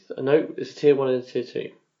both. No, it's a tier 1 and a tier 2.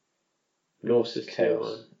 Norse is tier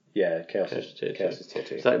 1. Yeah, Chaos is tier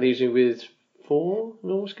 2. So that leaves you with 4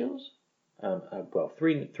 normal skills.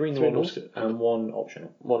 Three normal and 1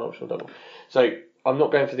 optional. 1 optional double. So I'm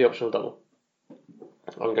not going for the optional double.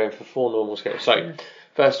 I'm going for 4 normal skills. So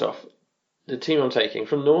first off, the team I'm taking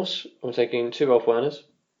from Norse, I'm taking 2 Elf Werners,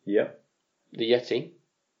 Yep. the Yeti,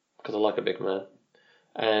 because I like a big man,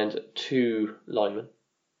 and 2 linemen.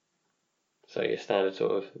 So your standard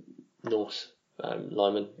sort of Norse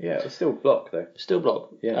linemen. Yeah, it's still block though. Still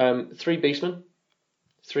block. Yeah. 3 Beastmen,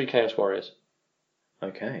 3 Chaos Warriors.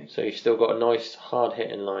 Okay. So you've still got a nice hard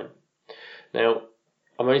hitting line. Now,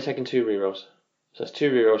 I'm only taking 2 rerolls. So it's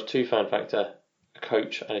 2 rerolls, 2 fan factor, a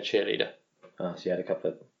coach, and a cheerleader. So you had a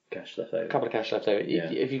couple of cash left over. A couple of cash left over.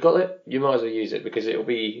 Yeah. If you've got it, you might as well use it because it'll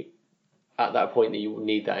be at that point that you will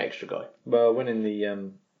need that extra guy. Well, winning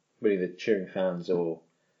the cheering fans or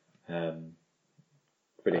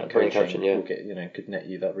brilliant coaching, yeah, will get, could net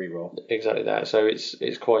you that reroll. Exactly that. So it's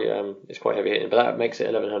quite heavy hitting, but that makes it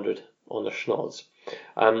 1100 on the schnoz.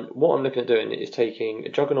 What I'm looking at doing is taking a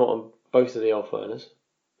Juggernaut on both of the Elf Earners.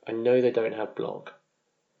 I know they don't have block,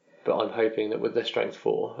 but I'm hoping that with their strength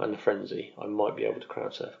 4 and the frenzy, I might be able to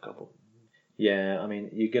crowd surf a couple. Yeah, I mean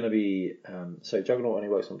you're going to be so Juggernaut only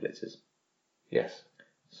works on blitzers. Yes.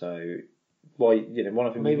 So one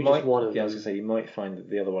of them maybe just one of them. Yeah, I was going to say you might find that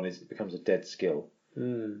the other one becomes a dead skill.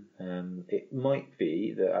 It might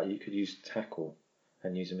be that you could use tackle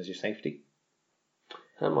and use them as your safety.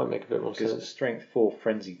 That might make a bit more sense. Because strength 4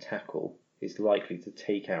 frenzy tackle is likely to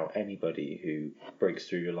take out anybody who breaks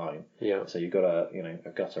through your line. Yeah. So you've got a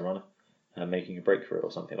gutter runner making a break for it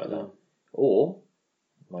or something like that. Or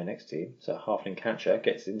my next team, so Halfling Catcher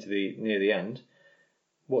gets into near the end.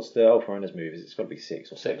 What's the Alpha Runner's move? It's got to be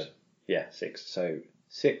 6 or 7. 6. Yeah, 6. So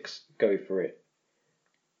 6, go for it.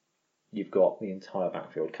 You've got the entire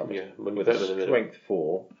backfield covered. Yeah, with a strength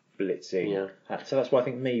 4 blitzing. Yeah. So that's why I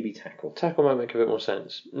think maybe tackle. Tackle might make a bit more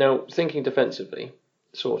sense. Now, thinking defensively,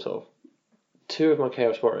 sort of, 2 of my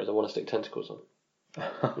Chaos Warriors I want to stick tentacles on.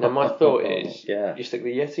 Now, my thought is, you stick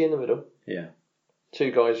the Yeti in the middle. Yeah.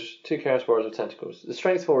 2 Chaos Warriors with tentacles. The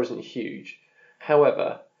strength 4 isn't huge.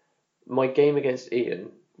 However, my game against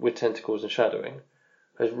Ian with tentacles and shadowing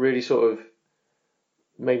has really sort of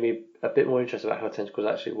made me a bit more interested about how tentacles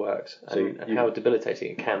actually works and how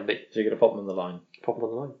debilitating it can be. So you're going to pop them on the line? Pop them on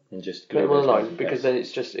the line. And just put them on the line because then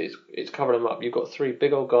it's covering them up. You've got 3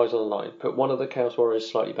 big old guys on the line. Put one of the Chaos Warriors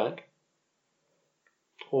slightly back.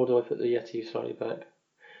 Or do I put the Yeti slightly back?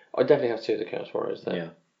 I definitely have 2 of the Chaos Warriors there. Yeah.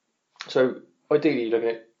 So ideally you're looking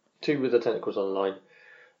at 2 with the tentacles on the line.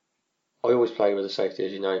 I always play with a safety,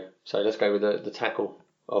 as you know. So let's go with the tackle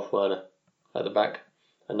of Werner at the back.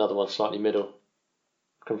 Another one slightly middle.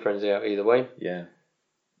 Can frenzy out either way. Yeah.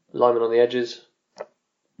 Lineman on the edges. A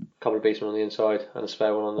couple of beastmen on the inside. And a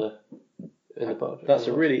spare one in the bar. That's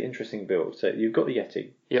a really interesting build. So you've got the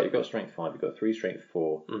Yeti. Yep. So you've got strength 5. You've got 3 strength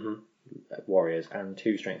 4 warriors and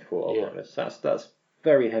 2 strength 4 old runners. That's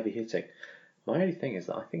very heavy hitting. My only thing is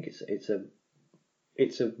that I think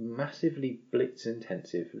it's a massively blitz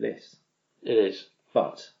intensive list. It is.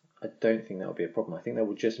 But I don't think that will be a problem. I think that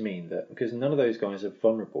will just mean that because none of those guys are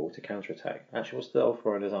vulnerable to counterattack. Actually, what's the Elf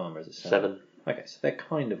Warrior's armor? Is it 7? Okay, so they're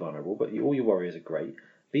kind of vulnerable, but all your warriors are great.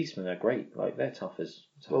 Beastmen are great. Like they're tough as.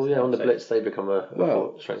 Well, yeah, on the blitz they become a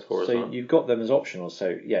strength 4 as well. So you've got them as optional.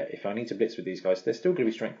 So yeah, if I need to blitz with these guys, they're still going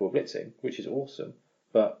to be strength 4 blitzing, which is awesome.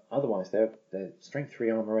 But otherwise, they're strength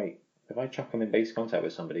 3 armor 8. If I chuck them in base contact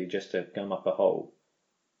with somebody just to gum up a hole,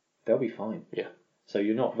 they'll be fine. Yeah. So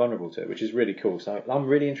you're not vulnerable to it, which is really cool. So I'm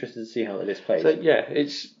really interested to see how the list plays. So yeah,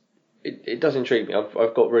 it does intrigue me.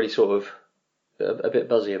 I've got really sort of a bit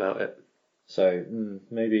buzzy about it. So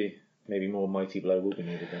maybe more Mighty Blow will be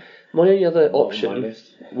needed then. My only other option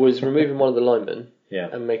was removing one of the linemen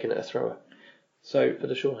and making it a thrower. So for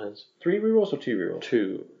the short hands. 3 rerolls or 2 rerolls?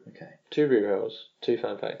 2. Okay. 2 rerolls, 2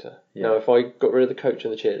 fan factor. Yeah. Now if I got rid of the coach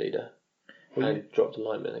and the cheerleader and dropped a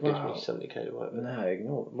lineman, it gives me 70k to work with. No,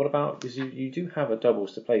 ignore. What about, because you do have a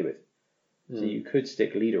doubles to play with. So you could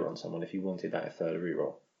stick leader on someone if you wanted that 3rd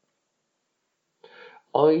reroll.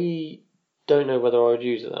 I don't know whether I would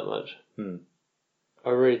use it that much. I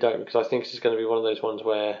really don't, because I think it's going to be one of those ones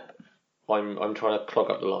where I'm trying to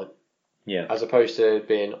clog up the line. Yeah. As opposed to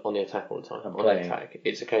being on the attack all the time. On the attack,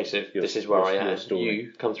 it's a case of this is where I am.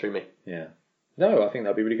 You come through me. Yeah. No, I think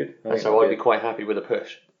that'd be really good. And so I'd be quite happy with a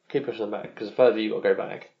push. Keep pushing them back, because the further you've got to go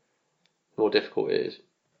back, the more difficult it is.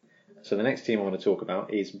 So the next team I want to talk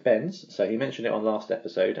about is Ben's. So he mentioned it on last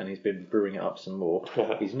episode, and he's been brewing it up some more.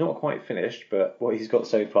 He's not quite finished, but what he's got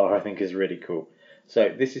so far I think is really cool.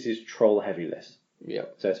 So this is his troll heavy list. Yeah.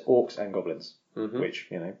 So it's orcs and goblins,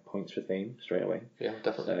 which, points for theme straight away. Yeah,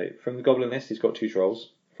 definitely. So from the goblin list, he's got 2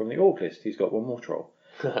 trolls. From the orc list, he's got 1 more troll.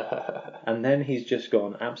 And then he's just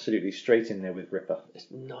gone absolutely straight in there with Ripper. It's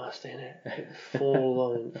nasty, isn't it?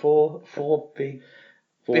 4 big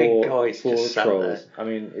guys 4 just sat trolls. there. I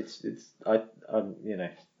mean,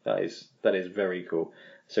 That is very cool.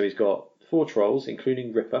 So he's got 4 trolls,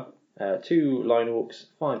 including Ripper, 2 line orcs,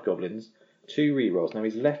 5 goblins, 2 rerolls. Now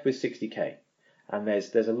he's left with 60k, and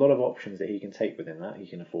there's a lot of options that he can take within that. He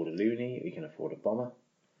can afford a loony, he can afford a bomber.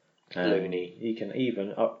 Loony. He can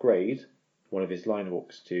even upgrade one of his line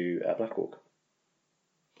orcs to a black orc.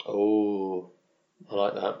 Oh, I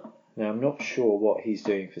like that. Now I'm not sure what he's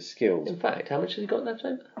doing for skills. In fact, how much has he got left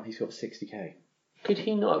over? He's got 60k. Could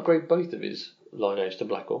he not upgrade both of his linos to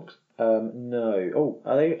black orcs? No. Oh,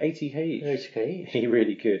 are they 80k each? 80k each. He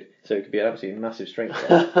really could. So it could be an absolutely massive strength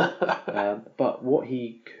up. But what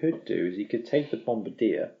he could do is he could take the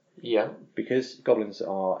Bombardier. Yeah. Because goblins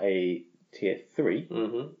are a tier 3.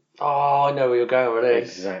 Mm-hmm. Oh, I know where you're going with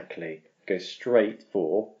this. Exactly. Go straight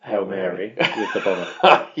for Hail Mary with the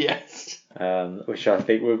bomber. Yes. Which I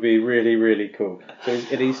think would be really, really cool. So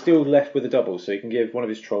he's still left with a double, so he can give one of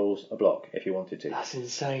his trolls a block if he wanted to. That's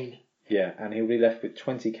insane. Yeah, and he'll be left with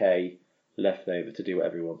 20k left over to do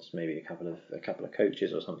whatever he wants. Maybe a couple of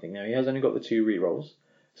coaches or something. Now he has only got the 2 rerolls,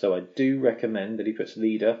 so I do recommend that he puts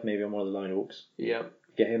leader maybe on one of the line orcs. Yeah.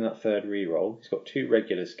 Get him that 3rd reroll. He's got 2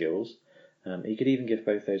 regular skills. He could even give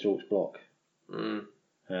both those orcs block.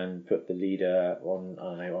 And put the leader on, I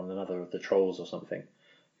don't know, on another of the trolls or something.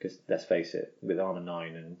 Because let's face it, with armor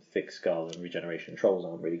 9 and thick skull and regeneration, trolls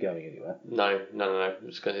aren't really going anywhere. No.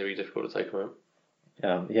 It's going to be difficult to take them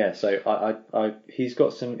out. Yeah, so he's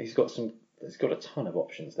got a ton of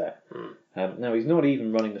options there. Now he's not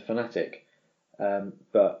even running the fanatic,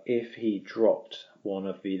 but if he dropped one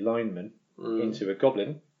of the linemen into a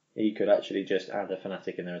goblin, he could actually just add a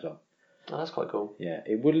fanatic in there as well. Oh, that's quite cool. Yeah,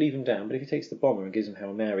 it would leave him down, but if he takes the bomber and gives him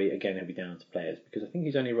Hail Mary, again he'll be down to players, because I think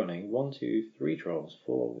he's only running 1, 2, 3 trolls,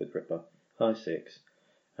 4 with Ripper, 5, 6.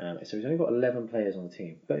 So he's only got 11 players on the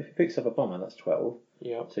team. But if he picks up a bomber, that's 12.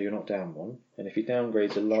 Yeah. So you're not down 1. And if he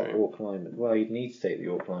downgrades a orc lineman, well, you'd need to take the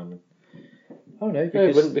orc lineman. Oh no,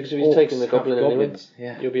 because if he's taking the goblin anyway,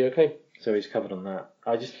 you'll be okay. So he's covered on that.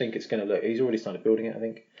 I just think it's going to look. He's already started building it, I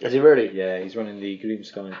think. Has he really? Yeah, he's running the Gloom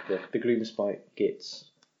Spike Gits.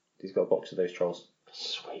 He's got a box of those trolls.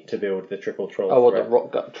 Sweet. To build the triple troll. Oh, what the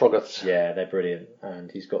rock Troggoths? Yeah, they're brilliant,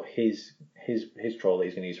 and he's got his troll that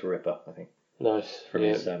he's going to use for Ripper, I think. Nice. From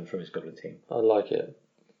his goblin team. I like it.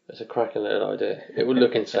 It's a cracking little idea. It would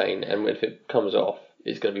look insane, and if it comes off,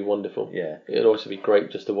 it's going to be wonderful. Yeah. It'll also be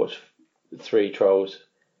great just to watch 3 trolls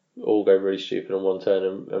all go really stupid on one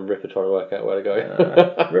turn, and Ripper trying to work out where to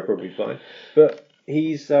go. Ripper will be fine, but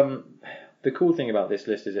he's the cool thing about this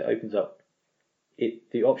list is it opens up.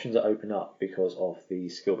 The options are open up because of the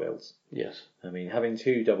skill builds. Yes. I mean, having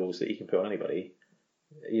 2 doubles that he can put on anybody,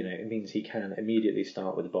 it means he can immediately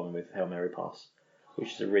start with the bomber with Hail Mary Pass,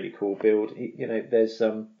 which is a really cool build. There's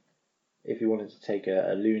if you wanted to take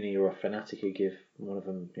a loony or a fanatic, he'd give one of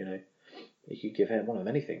them. He could give one of them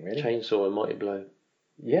anything really. Chainsaw and Mighty Blow.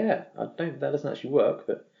 Yeah, that doesn't actually work,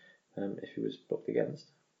 but if he was blocked against.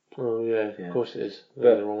 Oh yeah, of course it is.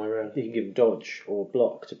 But the wrong way around. You can give him dodge or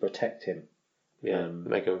block to protect him. Yeah,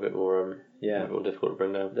 make him a bit more difficult to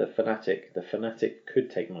bring down. The fanatic could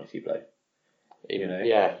take Mighty Blow.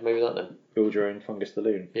 Yeah, maybe that then. Build your own fungus the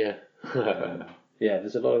loon. Yeah. Yeah,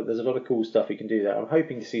 there's a lot of cool stuff you can do there. I'm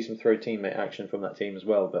hoping to see some throw teammate action from that team as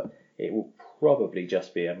well, but it will probably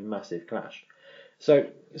just be a massive clash. So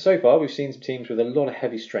far we've seen some teams with a lot of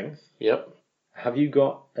heavy strength. Yep. Have you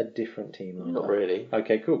got a different team lined Not up? really.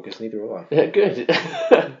 Okay, cool, because neither have I. Yeah, good.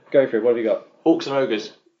 Go for it, what have you got? Orcs and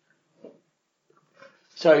Ogres.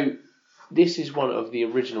 So, this is one of the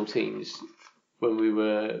original teams when we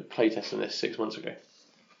were playtesting this 6 months ago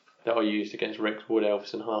that I used against Rex, Wood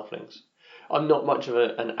Elves and Halflings. I'm not much of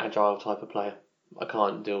an agile type of player. I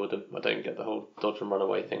can't deal with them. I don't get the whole dodge and run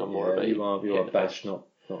away thing. I'm more of a... You are bash, not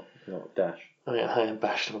dash. I am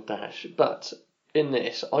bash, not dash. But in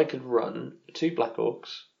this, I could run 2 Black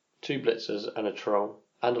Orcs, 2 Blitzers and a Troll,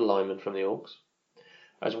 and a Lineman from the Orcs,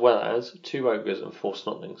 as well as 2 Ogres and 4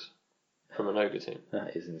 Snotlings from an Ogre team.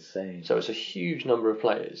 That is insane. So it's a huge number of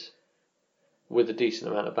players with a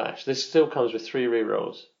decent amount of bash. This still comes with 3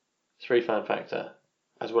 rerolls, 3 fan factor,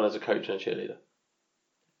 as well as a coach and a cheerleader.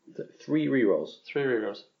 3 rerolls? 3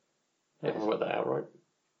 rerolls. If I worked that out right.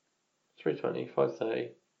 320,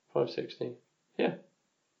 530, 560. Yeah.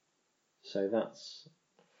 So that's...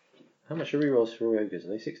 How much are rerolls for Ogres? Are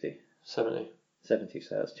they 60? 70. 70,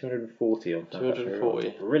 so that's 240 on fan 240.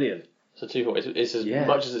 Factor. Brilliant. So 240. It's as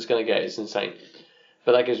much as it's going to get. It's insane.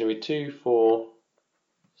 But that gives me 2, 4,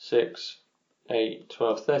 6, 8,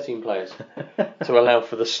 12, 13 players to allow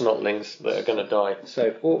for the Snotlings that are going to die.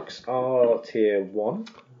 So Orcs are tier 1,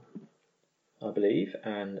 I believe,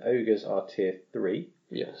 and Ogres are tier 3.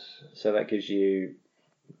 Yes. So that gives you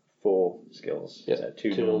 4 skills. Yeah, So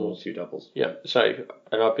 2 two normal, normals. 2 doubles. Yeah, so,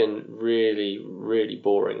 and I've been really, really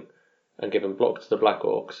boring and given block to the Black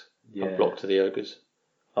Orcs and block to the Ogres.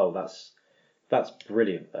 Oh, that's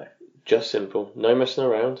brilliant though. Just simple, no messing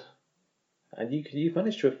around. And you've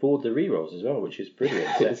managed to afford the rerolls as well, which is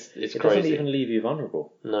brilliant. So it's it crazy. doesn't even leave you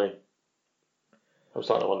vulnerable. No. I'm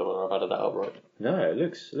starting to wonder whether I've added that up right. No, it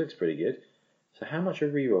looks pretty good. So how much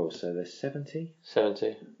are rerolls? So there's 70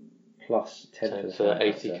 70. plus 10 for the So fan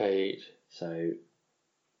 80k factor. each. So,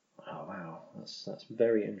 oh wow, that's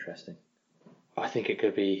very interesting. I think it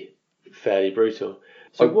could be fairly brutal.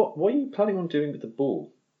 So what are you planning on doing with the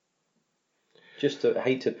ball? Just to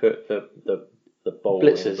hate to put the bowl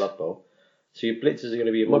in the blood bowl. So your blitzers are going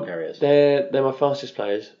to be your ball carriers. They're my fastest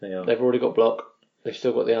players. They are. They've already got block. They've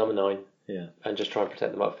still got the armour 9. Yeah. And just try and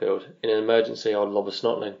protect them upfield. In an emergency, I'll lob a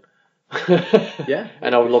snotling. Yeah.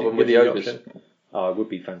 And I'll lob them with the ogres. Oh, it would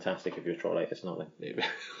be fantastic if you were Troll-8 Snotling.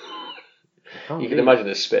 You can imagine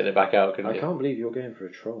this spitting it back out, couldn't you? I can't believe you're going for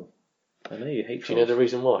a troll. I know you hate trolls. Do you know the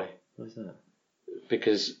reason why? Why's that?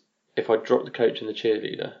 Because if I drop the coach and the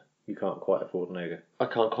cheerleader, you can't quite afford an ogre. I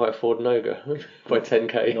can't quite afford an ogre by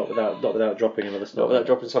 10k. Not without dropping another Snotling. Not without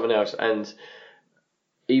dropping something else. And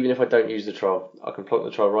even if I don't use the troll, I can plonk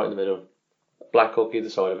the troll right in the middle. Black Orc either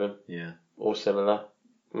side of him. Yeah. Or similar.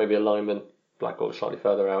 Maybe alignment. Black Orc slightly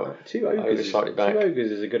further out. 2 ogres. Slightly back. 2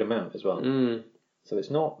 ogres is a good amount as well. Mm. So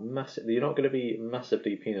it's not massive. You're not going to be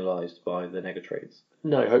massively penalised by the nega trades.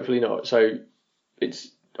 No, hopefully not. So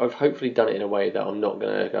I've hopefully done it in a way that I'm not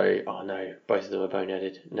going to go, oh no, both of them are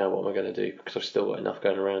boneheaded. Now what am I going to do? Because I've still got enough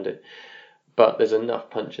going around it. But there's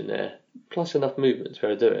enough punch in there, plus enough movement to be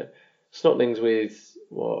able to do it. Snotlings with,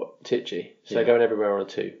 Titchy. So they're going everywhere on a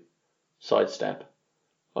 2. Sidestep.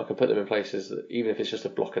 I can put them in places, that, even if it's just a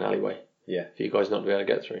block and alleyway. Yeah. For you guys not to be able to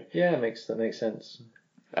get through. Yeah, that makes sense.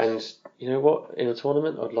 And you know what? In a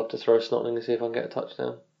tournament, I'd love to throw a Snotling and see if I can get a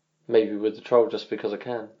touchdown. Maybe with the troll just because I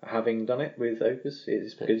can. Having done it with ogres,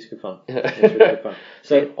 it's good fun. It's really good fun.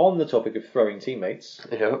 So on the topic of throwing teammates,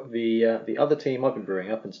 the other team I've been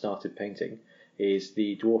brewing up and started painting is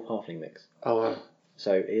the dwarf halfling mix. Oh wow!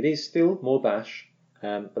 So it is still more bash,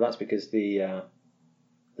 but that's because the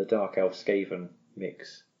dark elf Skaven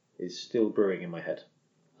mix is still brewing in my head.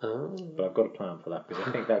 Oh. But I've got a plan for that because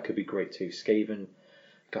I think that could be great too. Skaven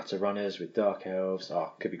gutter runners with dark elves.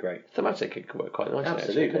 Could be great. Thematic could work quite nicely.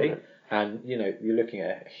 Absolutely. Actually, and you're looking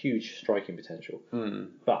at a huge striking potential. Mm.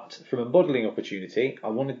 But from a modelling opportunity, I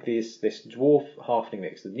wanted this dwarf halfling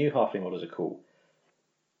mix. The new halfling models are cool.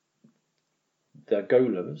 The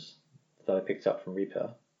golems that I picked up from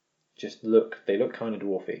Reaper look kind of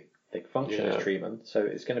dwarfy. They function as treemen, so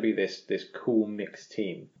it's going to be this cool mixed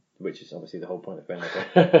team, which is obviously the whole point of Bonehead.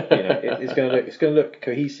 It's going to look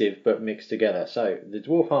cohesive but mixed together. So the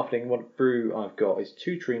dwarf halfling brew I've got is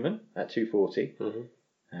 2 treemen at 240,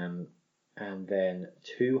 and then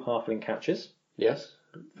 2 halfling catchers. Yes.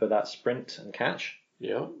 For that sprint and catch.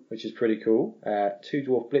 Yeah. Which is pretty cool. 2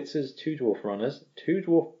 dwarf blitzers, 2 dwarf runners, 2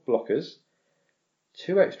 dwarf blockers,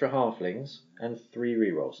 2 extra halflings, and 3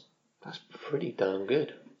 rerolls. That's pretty damn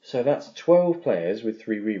good. So that's 12 players with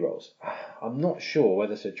 3 rerolls. I'm not sure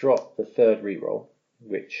whether to drop the 3rd reroll,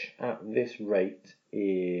 which at this rate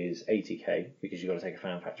is 80k, because you've got to take a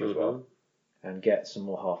fan factor as well, and get some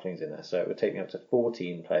more halflings in there. So it would take me up to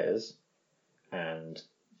 14 players and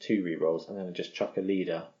 2 rerolls, and then just chuck a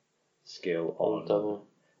leader skill on double.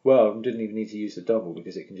 Well, I didn't even need to use the double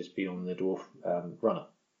because it can just be on the dwarf runner.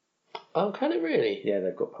 Oh, can it really? Yeah,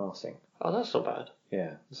 they've got passing. Oh, that's not bad.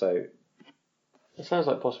 Yeah, so it sounds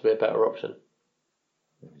like possibly a better option.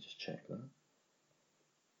 Let me just check that.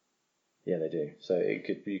 Yeah, they do. So you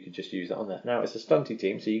could just use that on there. Now it's a stunty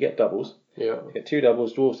team, so you get doubles. Yeah. You get 2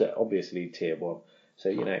 doubles. Dwarves are obviously tier 1. So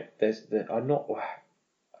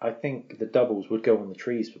I think the doubles would go on the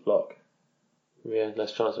trees for block. Yeah,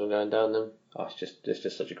 less chance of them going down them. Oh, it's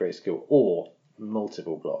just such a great skill. Or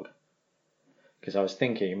multiple block. Because I was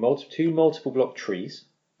thinking 2 multiple block trees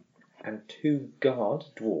and 2 guard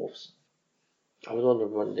dwarves. I was wondering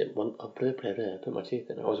put my teeth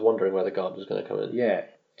in. I was wondering where the guard was going to come in. Yeah,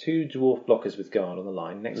 2 dwarf blockers with guard on the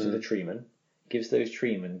line next to the treeman gives those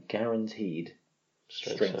treemen guaranteed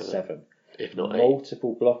strength 7. If not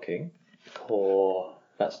multiple blocking. Or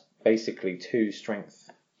that's basically 2 strength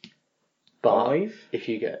 5. If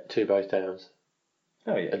you get 2 both downs.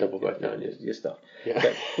 Oh yeah, a double both down. Your stuff. Yeah.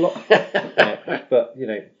 But block,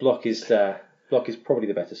 but block is probably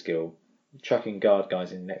the better skill. Chucking guard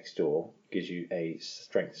guys in next door gives you a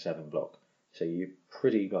strength 7 block, so you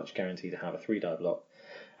pretty much guarantee to have a 3-die block.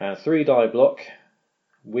 And a 3-die block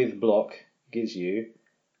with block gives you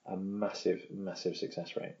a massive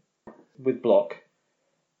success rate. With block,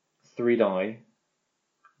 3 die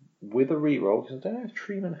with a reroll, because I don't know if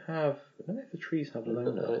treemen have. I don't know if the trees have I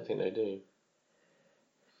loner. don't think they do.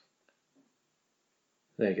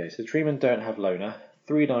 There you go. So the treemen don't have loner.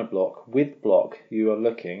 3 die block. With block, you are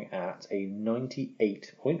looking at a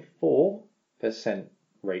 98.4%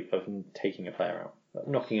 rate of taking a player out.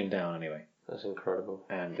 Knocking him down anyway. That's incredible.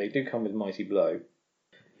 And they do come with Mighty Blow.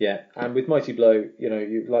 Yeah, and with Mighty Blow,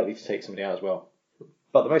 you're likely to take somebody out as well.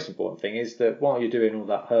 But the most important thing is that while you're doing all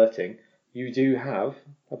that hurting, you do have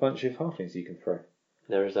a bunch of halflings you can throw.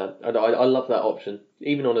 There is that. I love that option,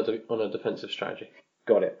 even on a defensive strategy.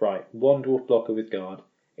 Got it, right. 1 dwarf blocker with guard,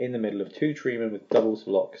 in the middle of 2 treemen with double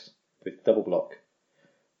block,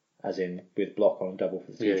 as in with block on double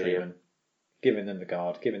for the 2 treemen, giving them the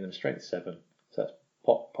guard, giving them strength 7. So that's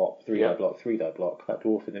pop, 3 die block, 3 die block. That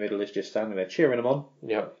dwarf in the middle is just standing there cheering them on.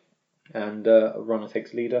 Yeah. And a runner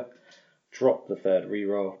takes leader, drop the 3rd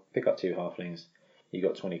reroll, pick up 2 halflings. You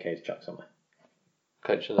got 20k to chuck somewhere.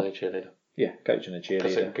 Coach and a cheerleader. Yeah, coach and a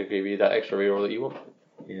cheerleader. That could give you that extra reroll that you want.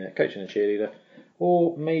 Yeah, coach and a cheerleader.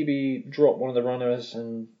 Or maybe drop one of the runners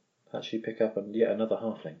and actually pick up yet another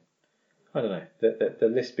halfling. I don't know. The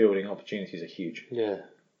list building opportunities are huge. Yeah.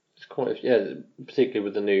 It's quite particularly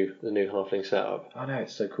with the new halfling setup. I know,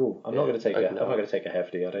 it's so cool. I'm not going to take a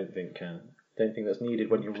hefty. I don't think that's needed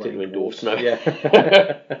when you're running dwarfs. No. Yeah.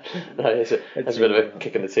 No, it's a bit of a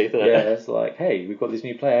kick in the teeth, isn't it? Yeah, it's like, hey, we've got this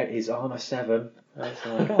new player. He's armor 7. And it's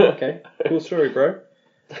like, oh, okay, cool story, bro.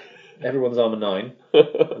 Everyone's armor 9,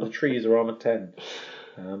 and the trees are armor 10.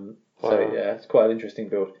 So yeah, it's quite an interesting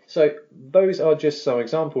build. So those are just some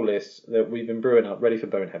example lists that we've been brewing up, ready for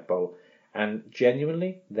Bonehead Bowl, and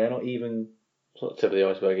genuinely, they're not even. It's not the tip of the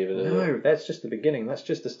iceberg even. No, that's just the beginning. That's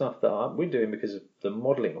just the stuff that we're doing because of the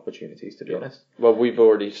modelling opportunities, to be honest. Well, we've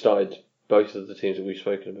already started both of the teams that we've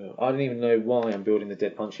spoken about. I don't even know why I'm building the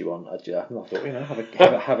Dead Punchy one. I thought,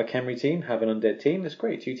 have a Khemri team, have an Undead team. That's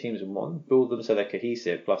great. 2 teams in 1. Build them so they're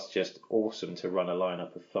cohesive, plus just awesome to run a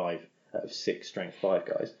lineup of 6 strength 5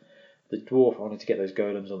 guys. The Dwarf, I wanted to get those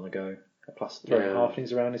golems on the go. Plus throwing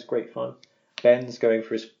halflings around is great fun. Ben's going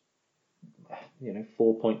for his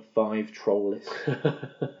 4.5 troll list.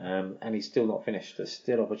 And he's still not finished. There's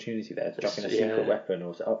still opportunity there to chuck in a secret weapon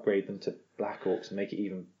or to upgrade them to Black Orcs and make it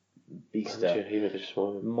even beaster. Even if it's just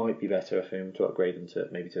one. Might be better for him to upgrade them to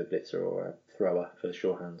maybe to a blitzer or a thrower for the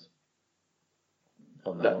sure hands.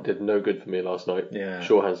 That did no good for me last night. Yeah.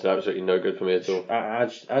 Sure hands did absolutely no good for me at all.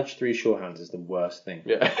 Edge 3 sure hands is the worst thing.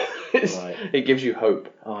 Yeah. It gives you hope.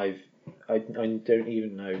 I don't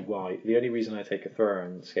even know why. The only reason I take a thrower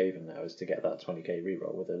and Skaven now is to get that 20k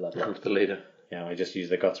reroll with a level up. The leader. Yeah, I just use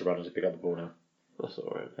the gutter runner to pick up the ball now. That's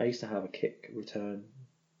alright. I used to have a kick, return,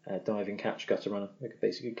 diving catch gutter runner. They could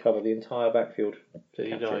basically cover the entire backfield.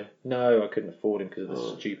 Did he die? No, I couldn't afford him because of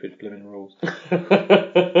the stupid blimmin' rules.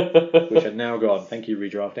 Which are now gone. Thank you,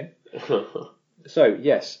 redrafting. So,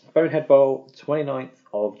 yes, Bonehead Bowl, 29th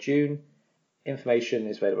of June. Information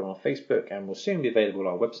is available on our Facebook and will soon be available on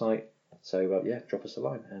our website. So, drop us a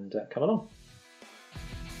line and come along.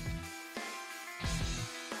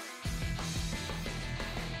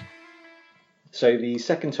 So, the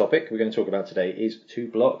second topic we're going to talk about today is to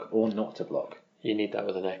block or not to block. You need that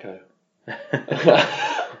with an echo.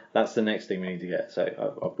 That's the next thing we need to get.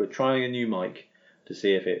 So, we're trying a new mic to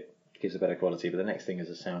see if it gives a better quality, but the next thing is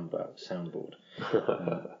a soundboard.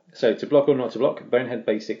 So, to block or not to block, Bonehead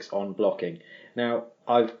basics on blocking. Now,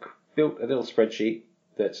 I've built a little spreadsheet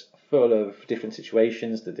that's full of different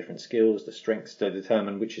situations, the different skills, the strengths to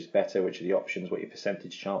determine which is better, which are the options, what your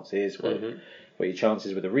percentage chance is, what your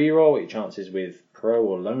chances with a reroll, what your chances with pro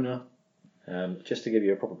or loner, just to give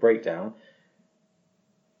you a proper breakdown.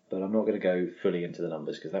 But I'm not going to go fully into the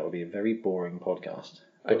numbers because that would be a very boring podcast.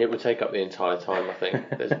 And it would take up the entire time, I think.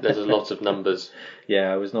 There's a lot of numbers.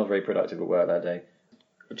 Yeah, I was not very productive at work that day.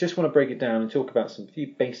 I just want to break it down and talk about some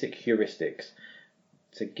few basic heuristics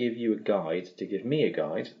to give you a guide, to give me a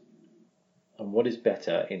guide on what is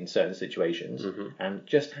better in certain situations and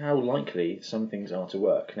just how likely some things are to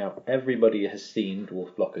work. Now, everybody has seen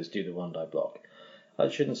dwarf blockers do the 1-die block.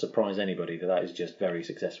 That shouldn't surprise anybody that is just very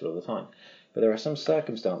successful all the time. But there are some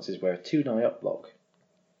circumstances where a 2-die up block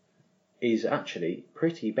is actually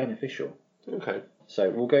pretty beneficial. Okay.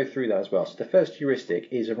 So we'll go through that as well. So the first heuristic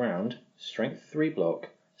is around strength 3 block,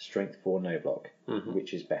 strength 4 no block,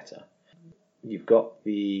 which is better. You've got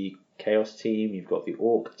the Chaos team, you've got the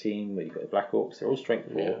Orc team, you've got the Black Orcs, they're all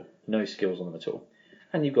strength 4, no skills on them at all.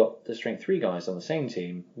 And you've got the strength 3 guys on the same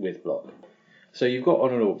team with block. So you've got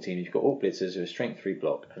on an Orc team, you've got Orc Blitzers who are strength 3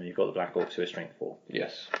 block, and you've got the Black Orcs who are strength 4.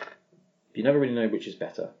 Yes. You never really know which is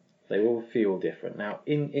better. They will feel different. Now,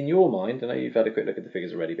 in your mind, I know you've had a quick look at the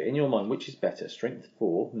figures already, but in your mind, which is better, strength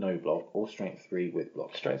 4, no block, or strength 3 with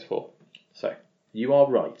block? Strength 4. So, you are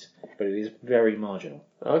right, but it is very marginal.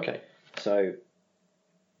 Okay. So,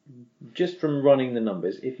 just from running the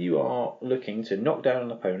numbers, if you are looking to knock down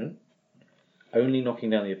an opponent, only knocking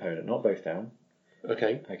down the opponent, not both down,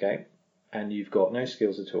 Okay. and you've got no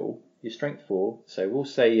skills at all, you're strength 4, so we'll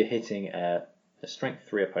say you're hitting a strength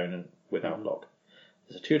 3 opponent without block.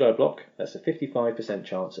 There's a 2-die block, that's a 55%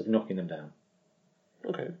 chance of knocking them down.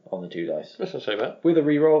 Okay. On the 2 dice. That's not so bad. With a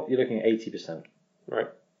reroll, you're looking at 80%. Right.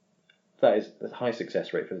 That is a high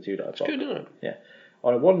success rate for the 2-die block. It's good, isn't it? Yeah.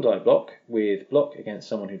 On a 1-die block, with block against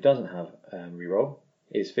someone who doesn't have reroll,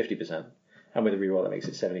 is 50%, and with a reroll that makes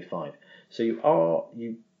it 75%. So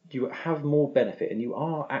you have more benefit, and you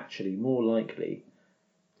are actually more likely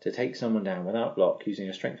to take someone down without block using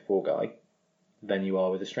a strength 4 guy than you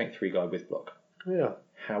are with a strength 3 guy with block. Yeah.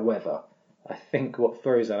 However, I think what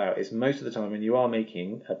throws that out is most of the time when you are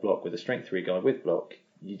making a block with a strength 3 guy with block,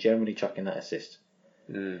 you generally chuck in that assist,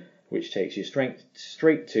 which takes your strength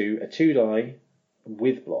straight to a 2-die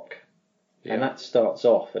with block. Yeah. And that starts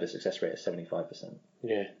off at a success rate of 75%.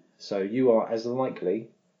 Yeah. So you are as likely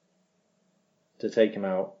to take him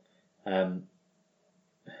out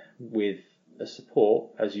with a support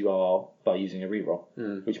as you are by using a reroll,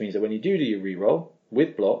 which means that when you do your reroll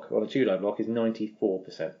with block on a 2-die block is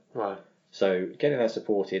 94%. Right. So getting that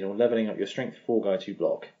support in or leveling up your strength 4 guy to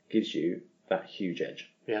block gives you that huge edge.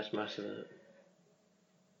 Yeah, it's massive, isn't it?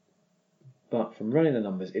 But from running the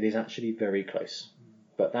numbers, it is actually very close.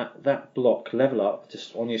 But that block level up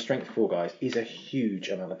just on your strength 4 guys is a huge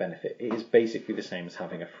amount of benefit. It is basically the same as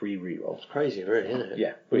having a free reroll. It's crazy, really, isn't it?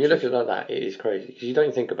 Yeah. When you look at it like that, it is crazy. Because you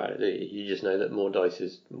don't think about it, do you? You just know that more dice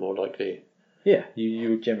is more likely. Yeah,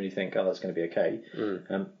 you would generally think, oh, that's going to be okay.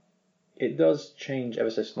 It does change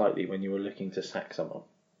ever so slightly when you were looking to sack someone.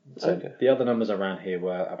 So the other numbers around here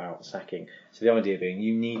were about sacking. So the idea being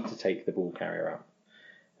you need to take the ball carrier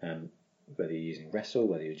out. Whether you're using wrestle,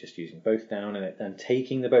 whether you're just using both down, and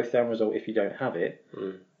taking the both down result if you don't have it,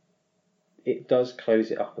 it does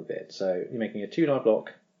close it up a bit. So you're making a 2-die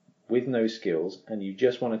block with no skills, and you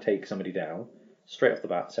just want to take somebody down, straight off the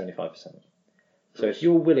bat, 75%. So if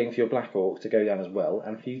you're willing for your Black Orc to go down as well,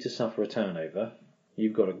 and for you to suffer a turnover,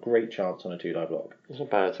 you've got a great chance on a 2-die block. It's not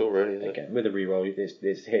bad at all, really, is it? Again, with a reroll,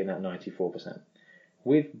 it's hitting that 94%.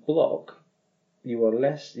 With block, you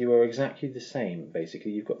are exactly the same,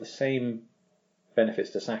 basically. You've got the same benefits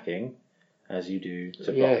to sacking as you do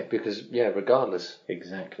to block. Regardless.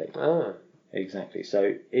 Exactly. Ah. Exactly.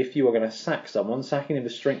 So if you are going to sack someone, sacking them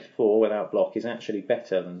with strength 4 without block is actually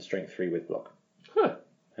better than strength 3 with block. Huh.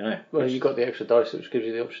 I know. Well, you've got the extra dice, which gives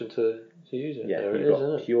you the option to use it. Yeah, there you've got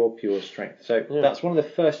isn't it? pure strength. So that's one of the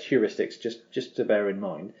first heuristics, just to bear in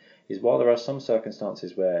mind, is while there are some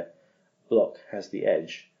circumstances where block has the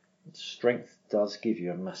edge, strength does give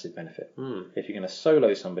you a massive benefit. If you're going to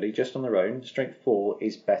solo somebody just on their own, strength 4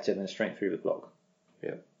 is better than strength 3 with block.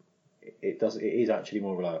 Yeah. It is actually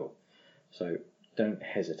more reliable. So don't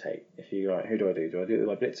hesitate. If you're like, who do I do? Do I do it with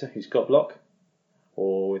my Blitzer, who's got block?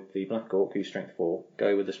 Or with the Black Orc, who's strength 4?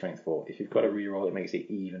 Go with the strength 4. If you've got a reroll, it makes it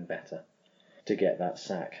even better to get that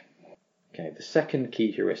sack. Okay, the second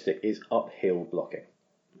key heuristic is uphill blocking.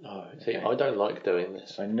 Oh, see, I don't like doing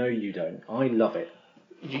this. I know you don't. I love it.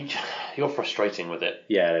 You're frustrating with it.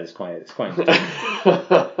 Yeah, it's quite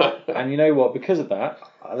and you know what? Because of that,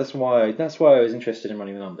 that's why I was interested in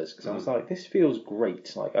running the numbers, because I was like, this feels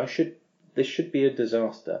great. Like this should be a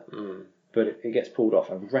disaster, but it gets pulled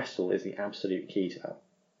off, and wrestle is the absolute key to that.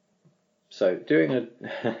 So doing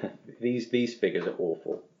these figures are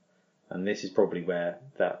awful, and this is probably where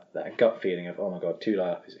that gut feeling of, oh my god, 2-die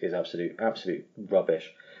up is absolute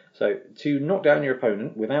rubbish. So to knock down your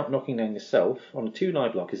opponent without knocking down yourself on a 2-die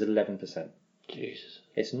block is 11%. Jesus.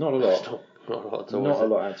 It's not a lot. Not a lot at all. Not a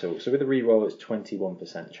lot at all. So with a reroll, it's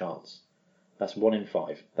 21% chance. That's 1 in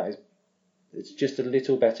 5. It's just a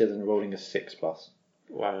little better than rolling a 6+.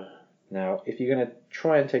 Wow. Now, if you're going to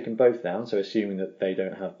try and take them both down, so assuming that they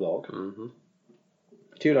don't have block,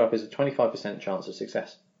 2-die up is a 25% chance of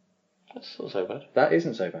success. That's not so bad. That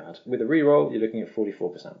isn't so bad. With a reroll, you're looking at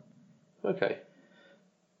 44%. Okay.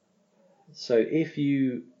 So if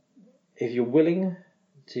you're willing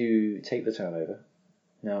to take the turnover,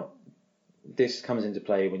 now this comes into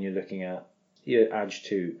play when you're looking at your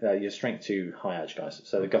your strength 2 high edge guys.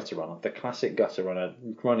 So the gutter runner, the classic gutter runner,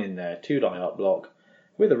 run in there, 2-die up block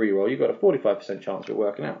with a reroll. You've got a 45% chance of it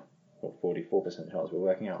working out, or 44% chance of it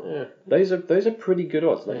working out. Yeah. Those are pretty good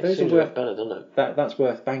odds. Like, those are worth better, doesn't it? That's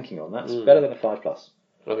worth banking on. That's better than a 5+.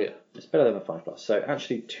 Oh yeah. It's better than a 5+. So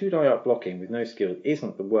actually, 2 die up blocking with no skill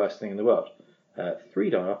isn't the worst thing in the world. 3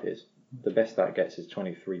 die up is. The best that gets is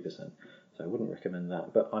 23%. So I wouldn't recommend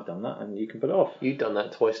that, but I've done that, and you can put it off. You've done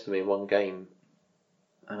that twice to me in one game.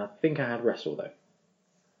 And I think I had wrestle though.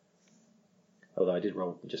 Although I did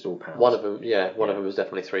roll just all pounds. One of them, one of them was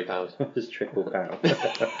definitely £3. It was triple pound.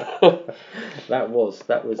 that was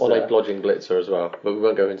On a blodging blitzer as well, but we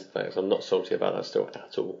won't go into that because I'm not salty about that still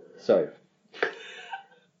at all. So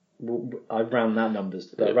I ran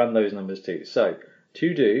those numbers too. So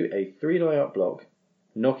to do a 3 die up block,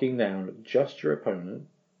 knocking down just your opponent,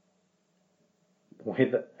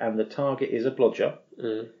 and the target is a blodger,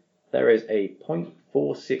 there is a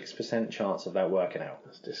 0.46% chance of that working out.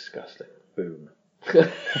 That's disgusting. Boom.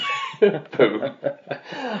 Boom.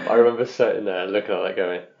 I remember sitting there looking at that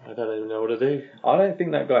going, I don't even know what to do. I don't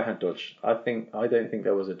think that guy had dodge. I don't think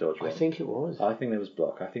there was a dodge. I think it was. I think there was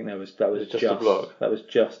block. I think that was just a block. That was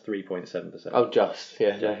just 3.7%. Oh, just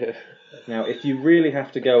yeah. Now, if you really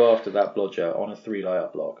have to go after that blodger on a 3 die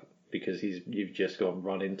up block because you've just gone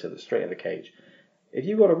run into the straight of the cage, if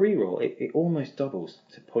you've got a reroll, it almost doubles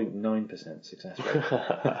to 0.9% success rate.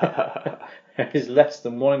 It's less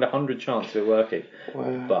than 1 in 100 chance of it working.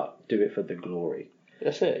 Wow. But do it for the glory.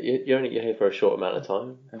 That's it. You're here for a short amount of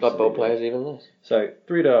time. Blood Bowl players even less. So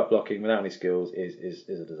 3 die up blocking without any skills is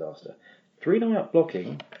a disaster. 3 die up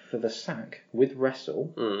blocking for the sack with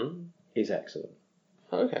wrestle is excellent.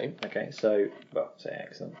 Okay. So say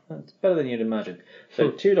excellent. It's better than you'd imagine.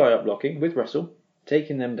 So 2 die up blocking with wrestle,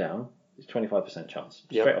 taking them down is 25% chance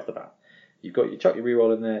straight off the bat. You chuck your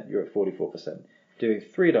reroll in there, you're at 44%. Doing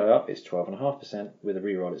 3 die up is 12.5%. With a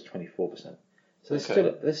reroll, it's 24%. So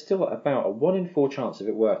there's still about a 1 in 4 chance of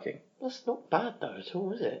it working. That's not bad though at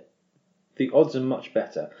all, is it? The odds are much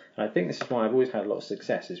better, and I think this is why I've always had a lot of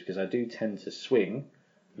success. Is because I do tend to swing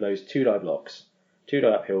those 2 die blocks, 2 die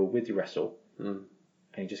uphill with your wrestle, and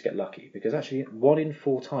you just get lucky. Because actually, 1 in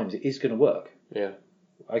 4 times it is going to work. Yeah.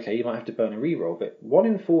 Okay, you might have to burn a reroll, but 1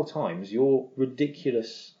 in 4 times your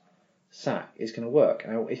ridiculous sack is going to work.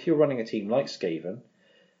 Now, if you're running a team like Skaven,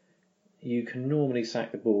 you can normally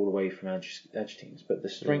sack the ball away from edge teams, but the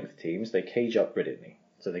strength teams, they cage up brilliantly,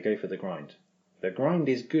 so they go for the grind. The grind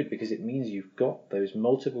is good because it means you've got those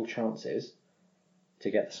multiple chances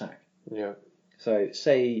to get the sack. Yeah. So,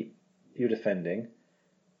 say you're defending,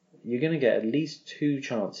 you're going to get at least 2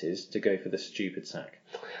 chances to go for the stupid sack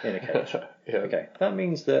in a cage. Yeah. Okay, that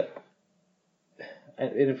means that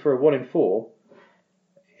for a 1 in 4,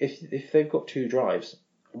 if they've got 2 drives,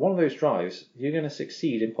 one of those drives you're going to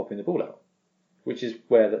succeed in popping the ball out, which is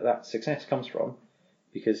where that success comes from,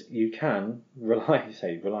 because you can rely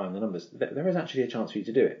on the numbers. There is actually a chance for you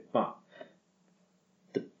to do it, but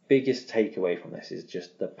the biggest takeaway from this is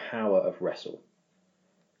just the power of wrestle.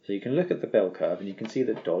 So you can look at the bell curve and you can see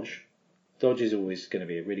that dodge is always going to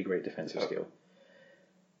be a really great defensive skill,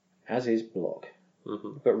 as is block.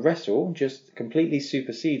 But wrestle just completely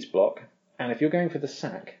supersedes block. And if you're going for the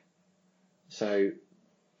sack, the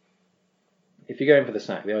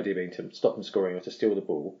idea being to stop them scoring or to steal the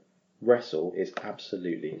ball, wrestle is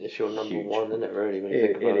absolutely It's your number huge. 1, isn't it, really, when you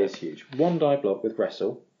think about it? It is huge. 1 die block with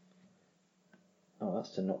wrestle. Oh, that's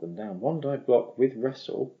to knock them down. 1 die block with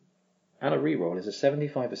wrestle and a reroll is a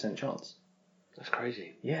 75% chance. That's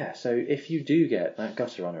crazy. Yeah, so if you do get that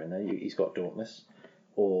gutter runner in there, he's got Dauntless,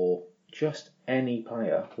 or just any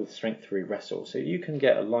player with strength 3 wrestle. So you can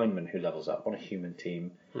get a lineman who levels up on a human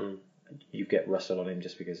team. You get wrestle on him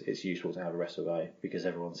just because it's useful to have a wrestle guy, because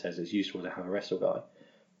everyone says it's useful to have a wrestle guy.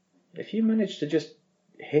 If you manage to just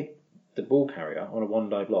hit the ball carrier on a 1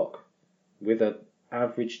 die block with an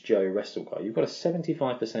average Joe wrestle guy, you've got a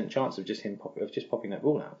 75% chance of just popping that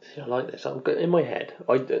ball out. I like this. In my head,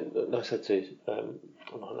 I said to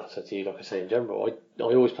you, like I say in general, I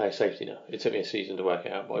always play a safety now. It took me a season to work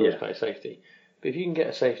it out, but I always play a safety. But if you can get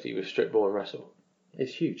a safety with strip ball and wrestle,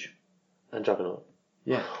 it's huge. And juggernaut.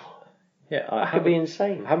 Yeah. Yeah, that could be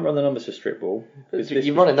insane. I haven't run the numbers for strip ball.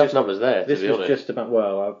 You've run enough numbers there, to be honest. This was just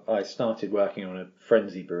about, I started working on a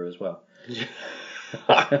frenzy brew as well.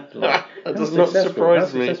 That does not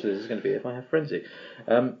surprise me. How successful is this going to be if I have frenzy?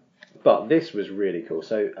 But this was really cool.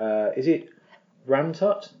 So, is it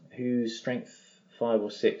Rantut, who's strength 5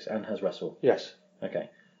 or 6 and has wrestle? Yes. Okay.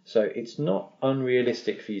 So it's not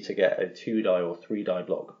unrealistic for you to get a 2 die or 3 die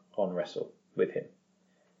block on wrestle with him.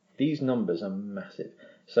 These numbers are massive.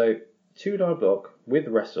 So 2 die block with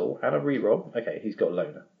wrestle and a reroll. Okay, he's got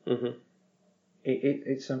loner.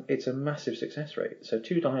 It's a massive success rate. So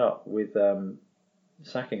 2 die up with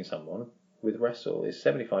sacking someone with wrestle is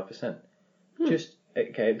 75%.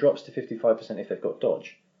 It drops to 55% if they've got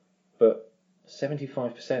dodge, but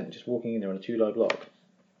 75% just walking in there on a 2 die block.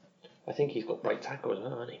 I think he's got break tackle as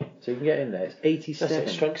well, hasn't he? So you can get in there. It's 87.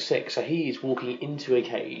 That's it, strength 6. So he is walking into a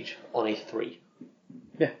cage on a 3.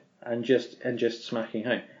 Yeah, and just smacking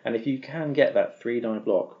home. And if you can get that 3-die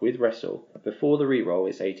block with wrestle before the reroll,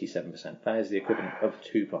 it's 87%. That is the equivalent of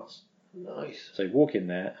 2+. Nice. So walk in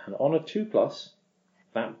there, and on a 2+,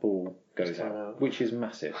 that ball goes out, which is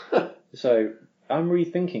massive. So I'm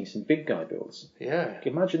rethinking some big guy builds. Yeah.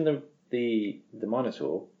 Imagine the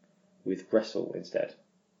Minotaur with wrestle instead.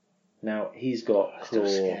 Now he's got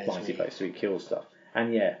claw, mighty blow, so he kills stuff.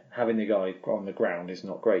 And yeah, having the guy on the ground is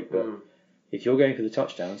not great, but if you're going for the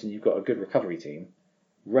touchdowns and you've got a good recovery team,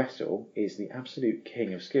 wrestle is the absolute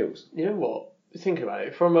king of skills. You know what? Think about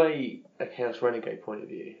it. From a Chaos Renegade point of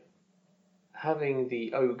view, having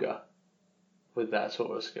the Ogre with that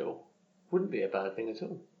sort of skill wouldn't be a bad thing at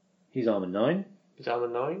all. He's armor 9. He's armor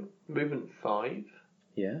 9, movement 5,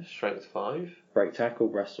 yeah, strength 5, break tackle,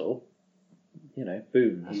 wrestle. You know,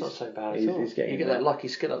 boom. That's not so bad at all. You get that lucky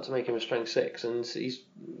skill up to make him a strength 6, and he's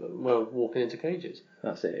walking into cages.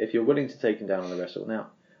 That's it. If you're willing to take him down on the wrestle, now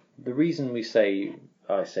the reason I say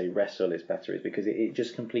wrestle is better is because it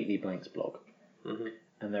just completely blanks block. Mm-hmm.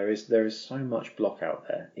 And there is so much block out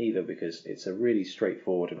there, either because it's a really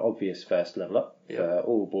straightforward and obvious first level up for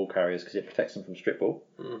all ball carriers because it protects them from strip ball.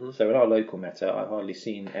 Mm-hmm. So in our local meta, I've hardly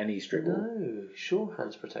seen any strip ball. No, sure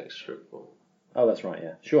hands protects strip ball. Oh, that's right,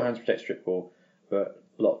 yeah. Sure hands protect strip ball, but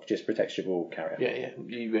block just protects your ball carrier. Yeah.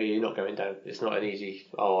 You're not going down. It's not an easy,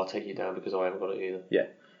 I'll take you down because I haven't got it either. Yeah.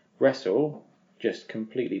 Wrestle just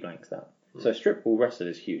completely blanks that. So strip ball wrestle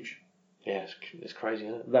is huge. Yeah, it's crazy,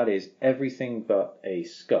 isn't it? That is everything but a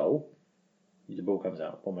skull. The ball comes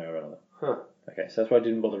out one way or another. Huh. Okay, so that's why I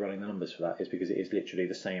didn't bother running the numbers for that, is because it is literally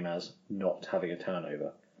the same as not having a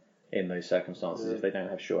turnover in those circumstances if they don't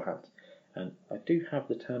have sure hands. And I do have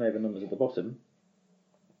the turnover numbers at the bottom.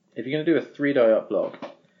 If you're going to do a 3-die up block,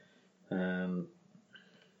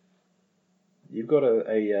 you've got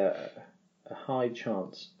a high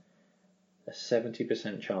chance, a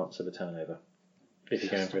 70% chance of a turnover. If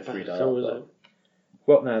you're going for a 3-die up block.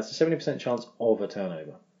 Well, no, it's a 70% chance of a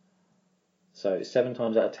turnover. So 7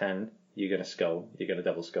 times out of 10, you're going to skull, you're going to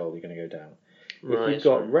double skull, you're going to go down. If you've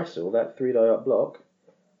got wrestle, that 3-die up block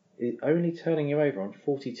is only turning you over on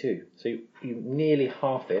 42. So you nearly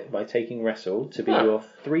half it by taking wrestle to be your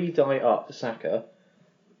 3-die up sacker.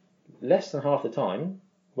 Less than half the time,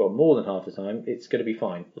 well, more than half the time, it's going to be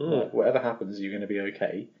fine. Like, whatever happens, you're going to be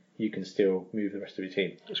okay. You can still move the rest of your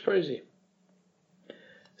team. That's crazy.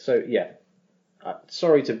 So, yeah.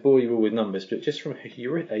 Sorry to bore you all with numbers, but just from a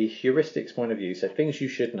heuristics point of view, so things you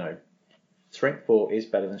should know. Strength 4 is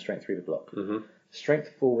better than Strength 3 with block. Mm-hmm.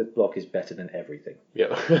 Strength 4 with block is better than everything. Yeah.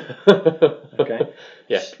 Okay?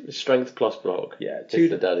 Yeah, strength plus block. Yeah,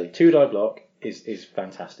 2-die block is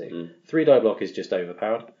fantastic. 3-die block is just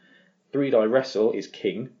overpowered. 3-die wrestle is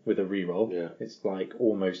king with a reroll. Yeah. It's like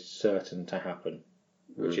almost certain to happen,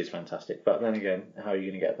 which is fantastic. But then again, how are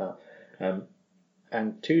you going to get that?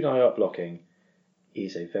 And 2-die up blocking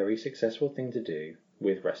is a very successful thing to do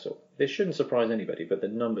with wrestle. This shouldn't surprise anybody, but the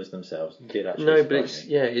numbers themselves did actually surprise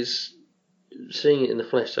me. It's seeing it in the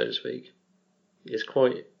flesh, so to speak. It's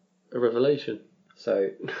quite a revelation. So,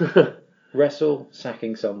 wrestle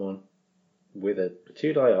sacking someone with a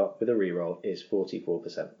 2-die up with a reroll is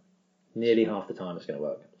 44%. Nearly half the time it's going to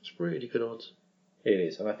work. It's really good odds. It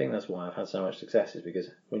is, and I think that's why I've had so much success, is because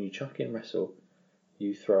when you chuck in wrestle,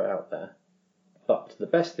 you throw it out there. But the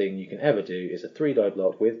best thing you can ever do is a 3-die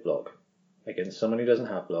block with block against someone who doesn't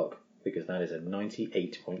have block, because that is a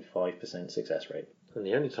 98.5% success rate. And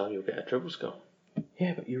the only time you'll get a triple skull.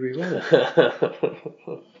 Yeah, but you re-roll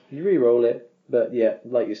it. You re-roll it, but yeah,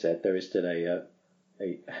 like you said, there is still there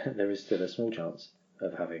is still a small chance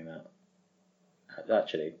of having that.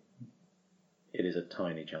 Actually, it is a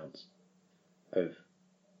tiny chance of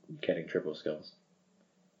getting triple skulls.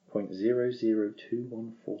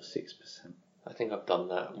 0.002146%. I think I've done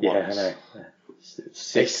that once. Yeah, I know.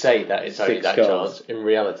 They say that it's only that skulls. chance. In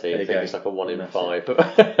reality, I think it's like a 1 in 5.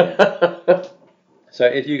 Yeah. So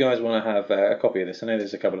if you guys want to have a copy of this, I know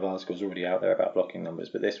there's a couple of articles already out there about blocking numbers,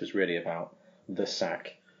 but this was really about the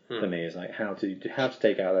sack for me. Is like how to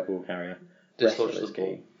take out that ball carrier. Dislodge the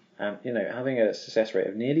ball. And having a success rate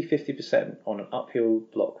of nearly 50% on an uphill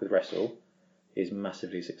block with wrestle is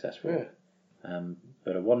massively successful. Yeah.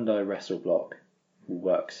 But a 1-die wrestle block will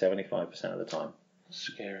work 75% of the time.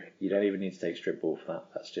 Scary. You don't even need to take strip ball for that.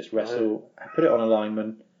 That's just wrestle. Put it on a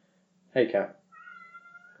lineman. Hey, cat.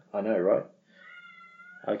 I know, right?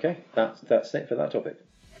 Okay, that's it for that topic.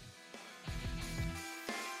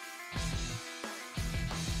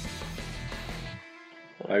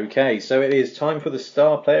 Okay, so it is time for the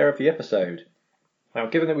star player of the episode. Now,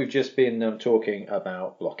 given that we've just been talking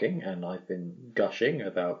about blocking, and I've been gushing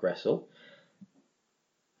about wrestle,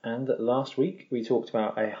 and last week we talked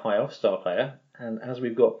about a high elf star player, and as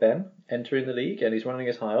we've got Ben entering the league, and he's running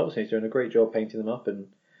his high elves, and he's doing a great job painting them up and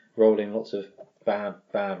rolling lots of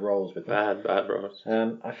bad rolls with them. Bad rolls.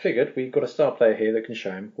 I figured we've got a star player here that can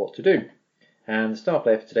show him what to do. And the star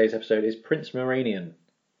player for today's episode is Prince Moranion.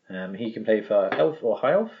 He can play for elf or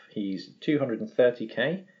high elf. He's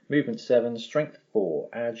 230k, movement 7, strength 4,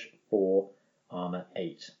 edge 4, armor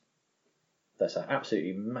 8. That's an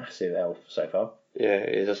absolutely massive elf so far. Yeah,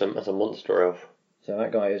 it is. That's a monster elf. So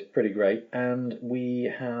that guy is pretty great. And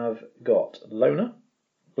we have got Loner,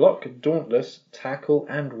 Block, Dauntless, Tackle,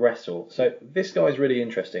 and Wrestle. So this guy's really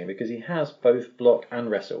interesting because he has both Block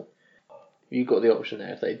and Wrestle. You've got the option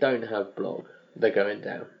there. If they don't have Block, they're going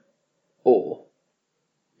down. Or,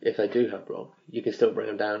 if they do have Block, you can still bring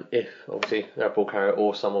them down if, obviously, they're a ball carrier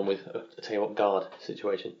or someone with a guard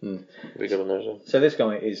situation. Be good on those ones. So this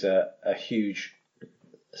guy is a huge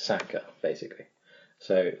sacker, basically.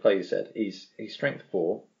 So, like you said, he's strength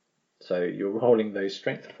 4. So you're rolling those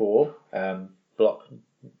strength 4 block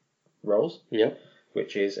rolls, Yep.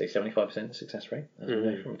 which is a 75% success rate, as we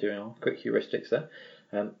know from doing our quick heuristics there.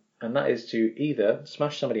 And that is to either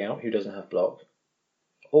smash somebody out who doesn't have block,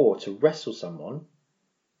 or to wrestle someone,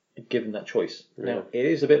 given that choice. Yeah. Now, it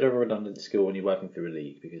is a bit of a redundant skill when you're working through a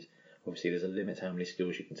league, because obviously there's a limit to how many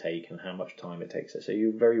skills you can take and how much time it takes. So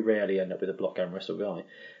you very rarely end up with a block and wrestle guy.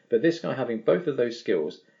 But this guy having both of those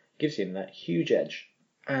skills gives him that huge edge,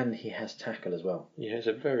 and he has tackle as well. Yeah, it's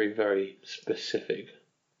a very, very specific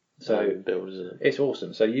build, isn't it? It's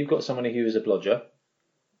awesome. So you've got somebody who is a blodger.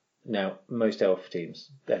 Now, most elf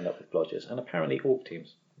teams end up with blodgers, and apparently orc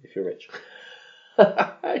teams, if you're rich.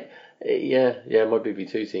 Yeah, my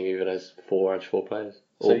BB2 team even has 4 edge 4 players.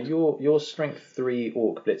 So your strength 3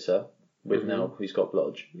 orc blitzer, with now who's got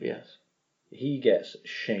blodge, yes, he gets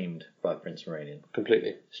shamed by Prince Moranion.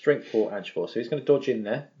 completely. Strength 4, edge 4. So he's going to dodge in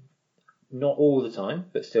there. Not all the time,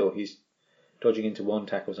 but still he's dodging into one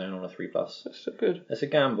tackle zone on a 3+. That's so good. That's a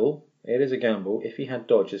gamble. It is a gamble. If he had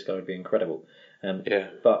dodge, this guy would be incredible. Yeah.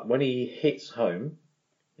 But when he hits home,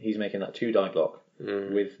 he's making that 2-die block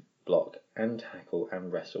with block and tackle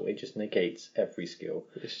and wrestle. It just negates every skill.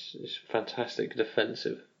 It's fantastic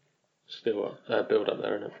defensive skill build up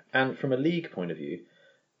there, isn't it? And from a league point of view,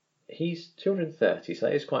 he's 230, so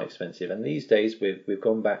that is quite expensive. And these days we've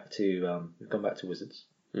gone back to Wizards.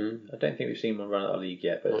 I don't think we've seen one run out of league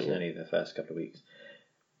yet, but it's only the first couple of weeks.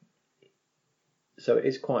 So it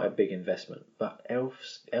is quite a big investment. But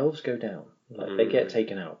elves go down. They get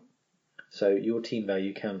taken out. So your team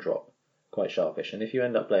value can drop quite sharpish. And if you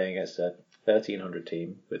end up playing against a 1300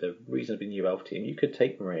 team with a reasonably new elf team, you could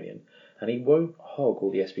take Moranion, and he won't hog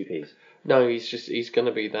all the SPPs. No, he's going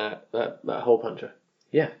to be that hole puncher.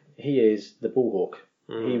 Yeah, he is the bullhawk.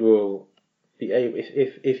 He will be able,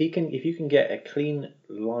 if you can get a clean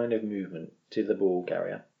line of movement to the ball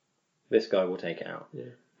carrier, this guy will take it out.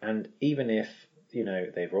 Yeah. And even if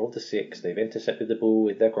they've rolled the 6, they've intercepted the ball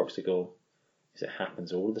with their croxicle, because it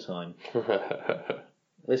happens all the time.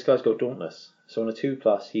 This guy's got Dauntless, so on a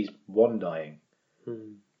 2+, he's 1-dying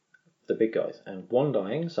the big guys, and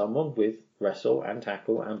 1-dying someone with wrestle and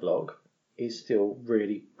tackle and block is still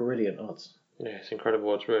really brilliant odds. Yeah, it's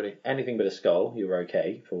incredible odds, really. Anything but a skull, you're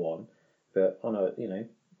okay for 1, but on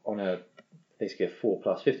a basically a 4+,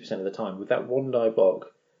 50% of the time with that 1-die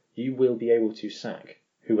block, you will be able to sack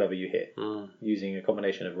whoever you hit using a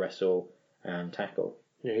combination of wrestle and tackle.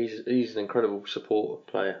 Yeah, he's an incredible support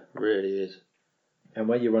player, really is. And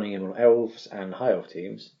when you're running him on elves and high elf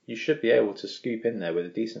teams, you should be able to scoop in there with a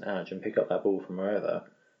decent edge and pick up that ball from wherever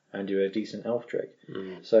and do a decent elf trick.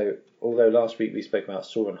 So, although last week we spoke about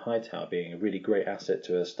Sauron Hightower being a really great asset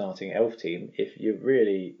to a starting elf team, if you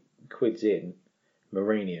really quids in,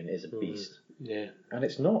 Moranion is a beast. Yeah. And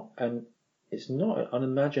it's not an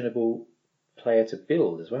unimaginable player to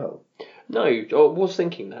build as well. No, I was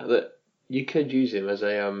thinking that you could use him as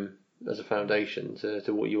a foundation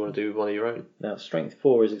to what you want to do with one of your own. Now, strength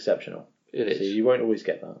 4 is exceptional. It is. So you won't always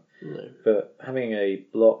get that. No. But having a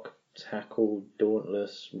block, tackle,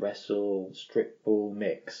 dauntless, wrestle, strip ball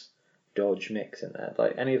mix, dodge mix in there,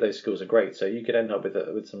 like any of those skills are great. So you could end up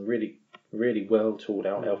with some really, really well tooled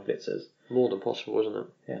out elf blitzers. More than possible, isn't it?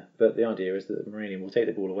 Yeah, but the idea is that Moranion will take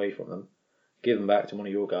the ball away from them, give them back to one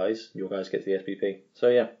of your guys get the SPP. So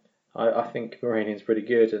yeah, I think Moranion's pretty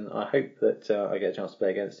good, and I hope that I get a chance to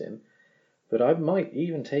play against him. But I might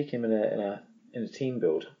even take him in a team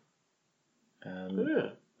build. I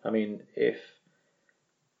mean,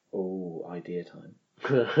 idea time.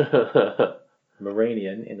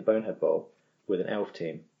 Moranion in the Bonehead Bowl with an elf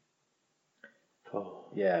team. Oh.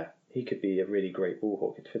 Yeah, he could be a really great ball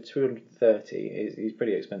hawk. For 230, he's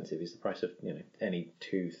pretty expensive. He's the price of any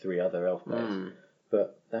 2-3 other elf players.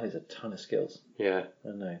 But that is a ton of skills. Yeah. I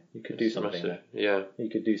don't know. You could do something there. Yeah. You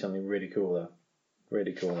could do something really cool there.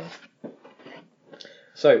 Really cool there.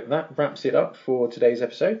 So that wraps it up for today's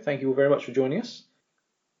episode. Thank you all very much for joining us.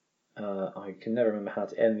 I can never remember how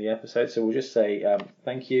to end the episode, so we'll just say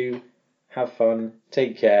thank you, have fun,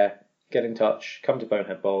 take care, get in touch, come to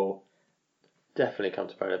Bonehead Bowl. Definitely come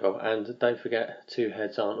to Bonehead Bowl, and don't forget, 2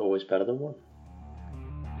 heads aren't always better than 1.